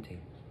guarantee?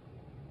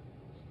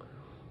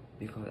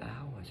 Because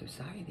our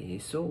society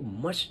is so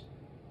much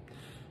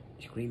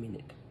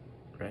discriminate,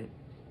 right?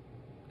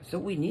 So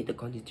we need the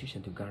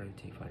constitution to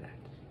guarantee for that.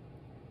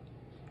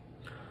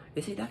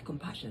 You see that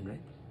compassion,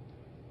 right?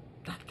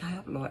 That kind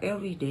of law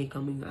every day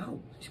coming out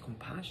is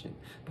compassion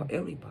for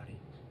everybody.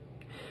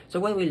 So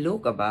when we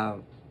look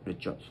about the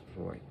George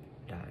Floyd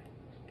died,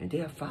 and they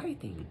are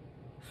fighting.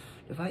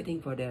 They're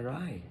fighting for their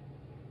right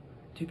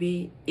to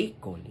be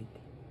equality,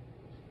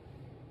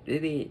 to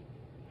be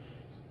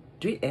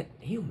treated as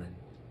human,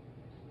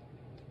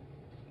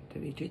 to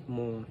be treated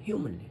more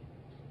humanly.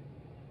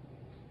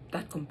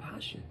 That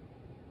compassion.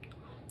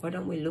 Why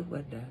don't we look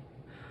at that?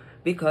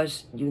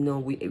 Because we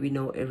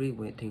know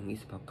everything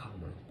is about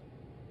karma.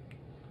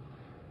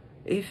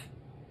 If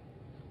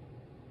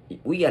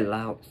we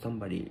allow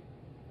somebody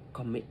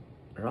commit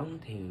wrong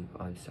thing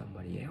on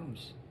somebody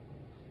else,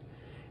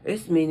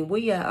 it means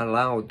we are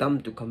allowed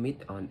them to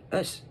commit on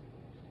us,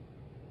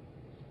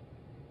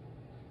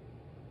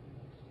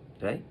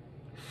 right?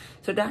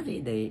 So that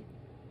is they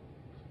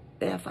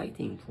are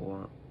fighting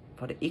for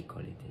the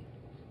equality.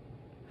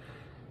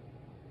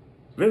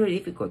 Very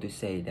difficult to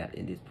say that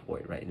in this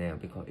point right now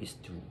because it's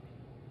too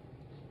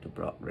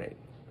broad, right?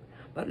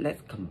 But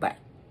let's come back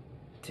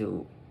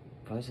to,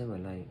 for example,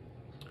 like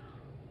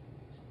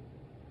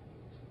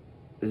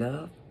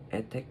love,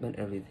 attachment,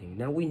 everything.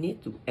 Now we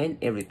need to end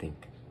everything.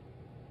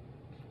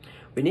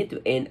 We need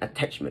to end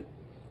attachment.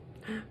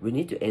 We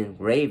need to end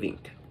craving.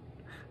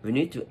 We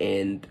need to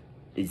end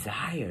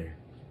desire.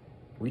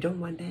 We don't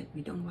want that.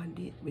 We don't want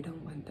it. We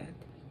don't want that.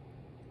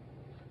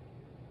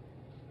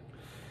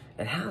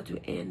 And how to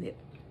end it?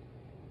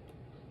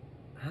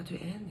 How to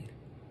end it?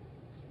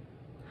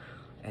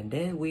 And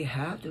then we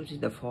have to see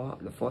the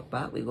fourth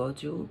part. We go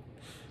to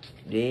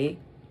the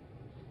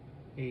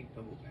Eight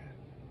noble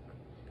path.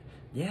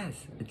 yes,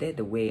 that's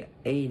the way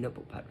a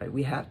noble path, right?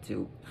 We have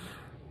to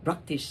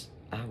practice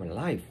our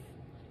life,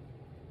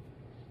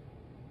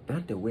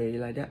 not the way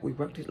like that. We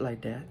practice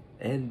like that,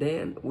 and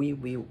then we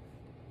will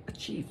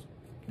achieve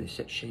the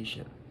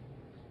cessation.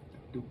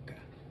 Dukkha.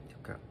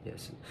 Dukkha,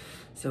 yes.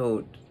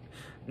 So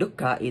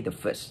dukkha is the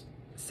first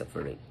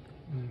suffering,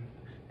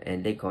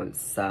 and they call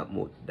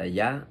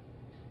samudaya,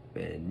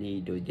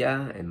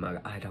 Nidoya, and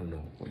Maga. I don't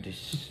know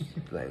this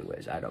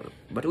language. I don't know.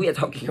 But we are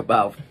talking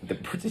about the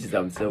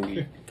Buddhism, so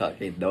we talk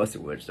in those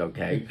words.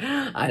 Okay.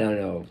 I don't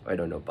know. I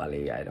don't know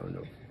Pali. I don't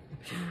know.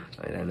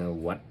 I don't know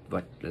what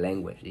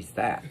language is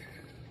that.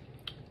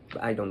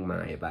 But I don't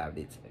mind about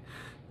it.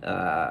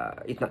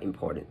 It's not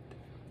important.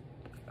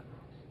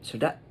 So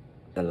that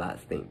the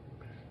last thing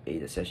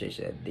is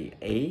associated the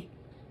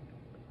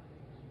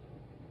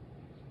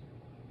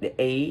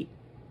A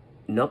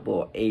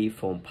noble A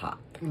form part.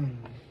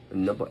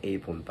 Noble A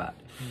form part.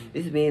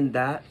 This means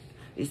that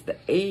it's the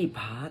A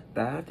part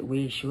that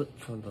we should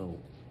follow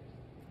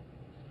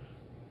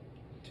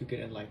To get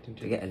enlightened.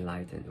 to get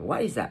enlightened.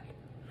 What is that?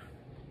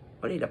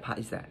 What is the part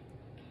is that?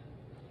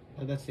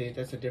 That's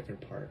a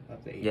different part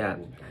of the Eight Yeah.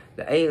 Noble Path.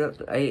 The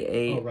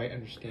A Oh, right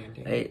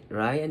understanding.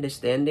 right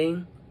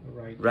understanding,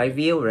 Right. right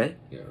view, right?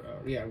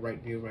 Yeah,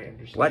 right view, right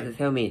understanding. What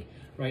tell me?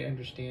 Right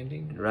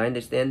understanding. Right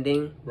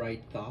understanding,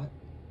 Right thought.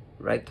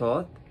 right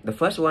thought. The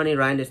first one is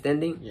right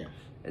understanding. Yeah.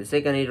 And the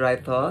second is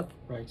right thought,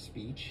 Right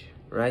speech.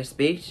 right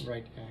speech,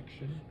 Right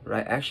action.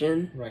 right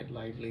action, Right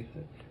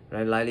livelihood.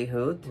 right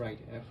livelihood, Right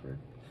effort.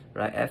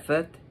 right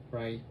effort,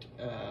 Right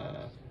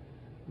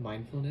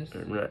mindfulness.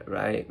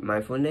 right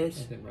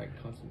mindfulness, And then right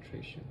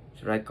concentration.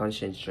 right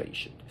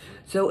concentration.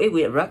 So if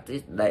we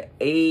practice like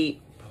A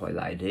point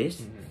like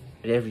this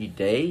every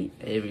day,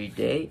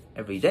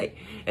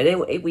 and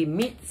then if we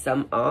meet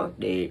some of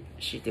the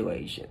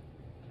situation,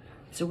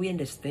 so we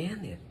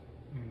understand it,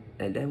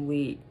 and then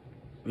we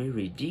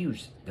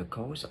reduce the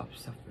cause of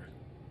suffering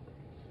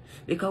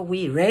because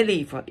we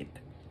ready for it.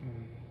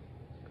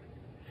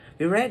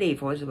 We're ready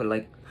for it,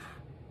 like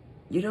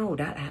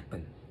that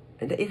happened,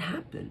 and it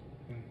happened.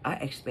 I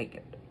expect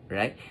it,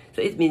 right?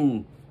 So it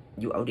means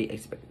you already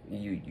expect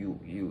you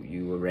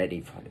were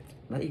ready for it.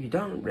 But if you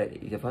don't ready,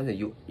 if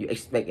you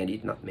expect and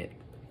it's not met,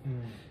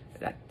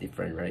 that's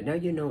different, right? Now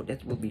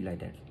that will be like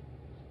that.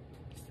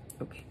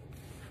 Okay,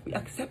 we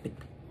accept it,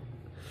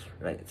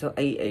 right? So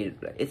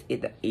it's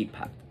the A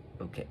part.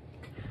 Okay,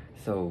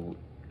 so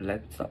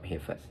let's stop here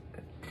first.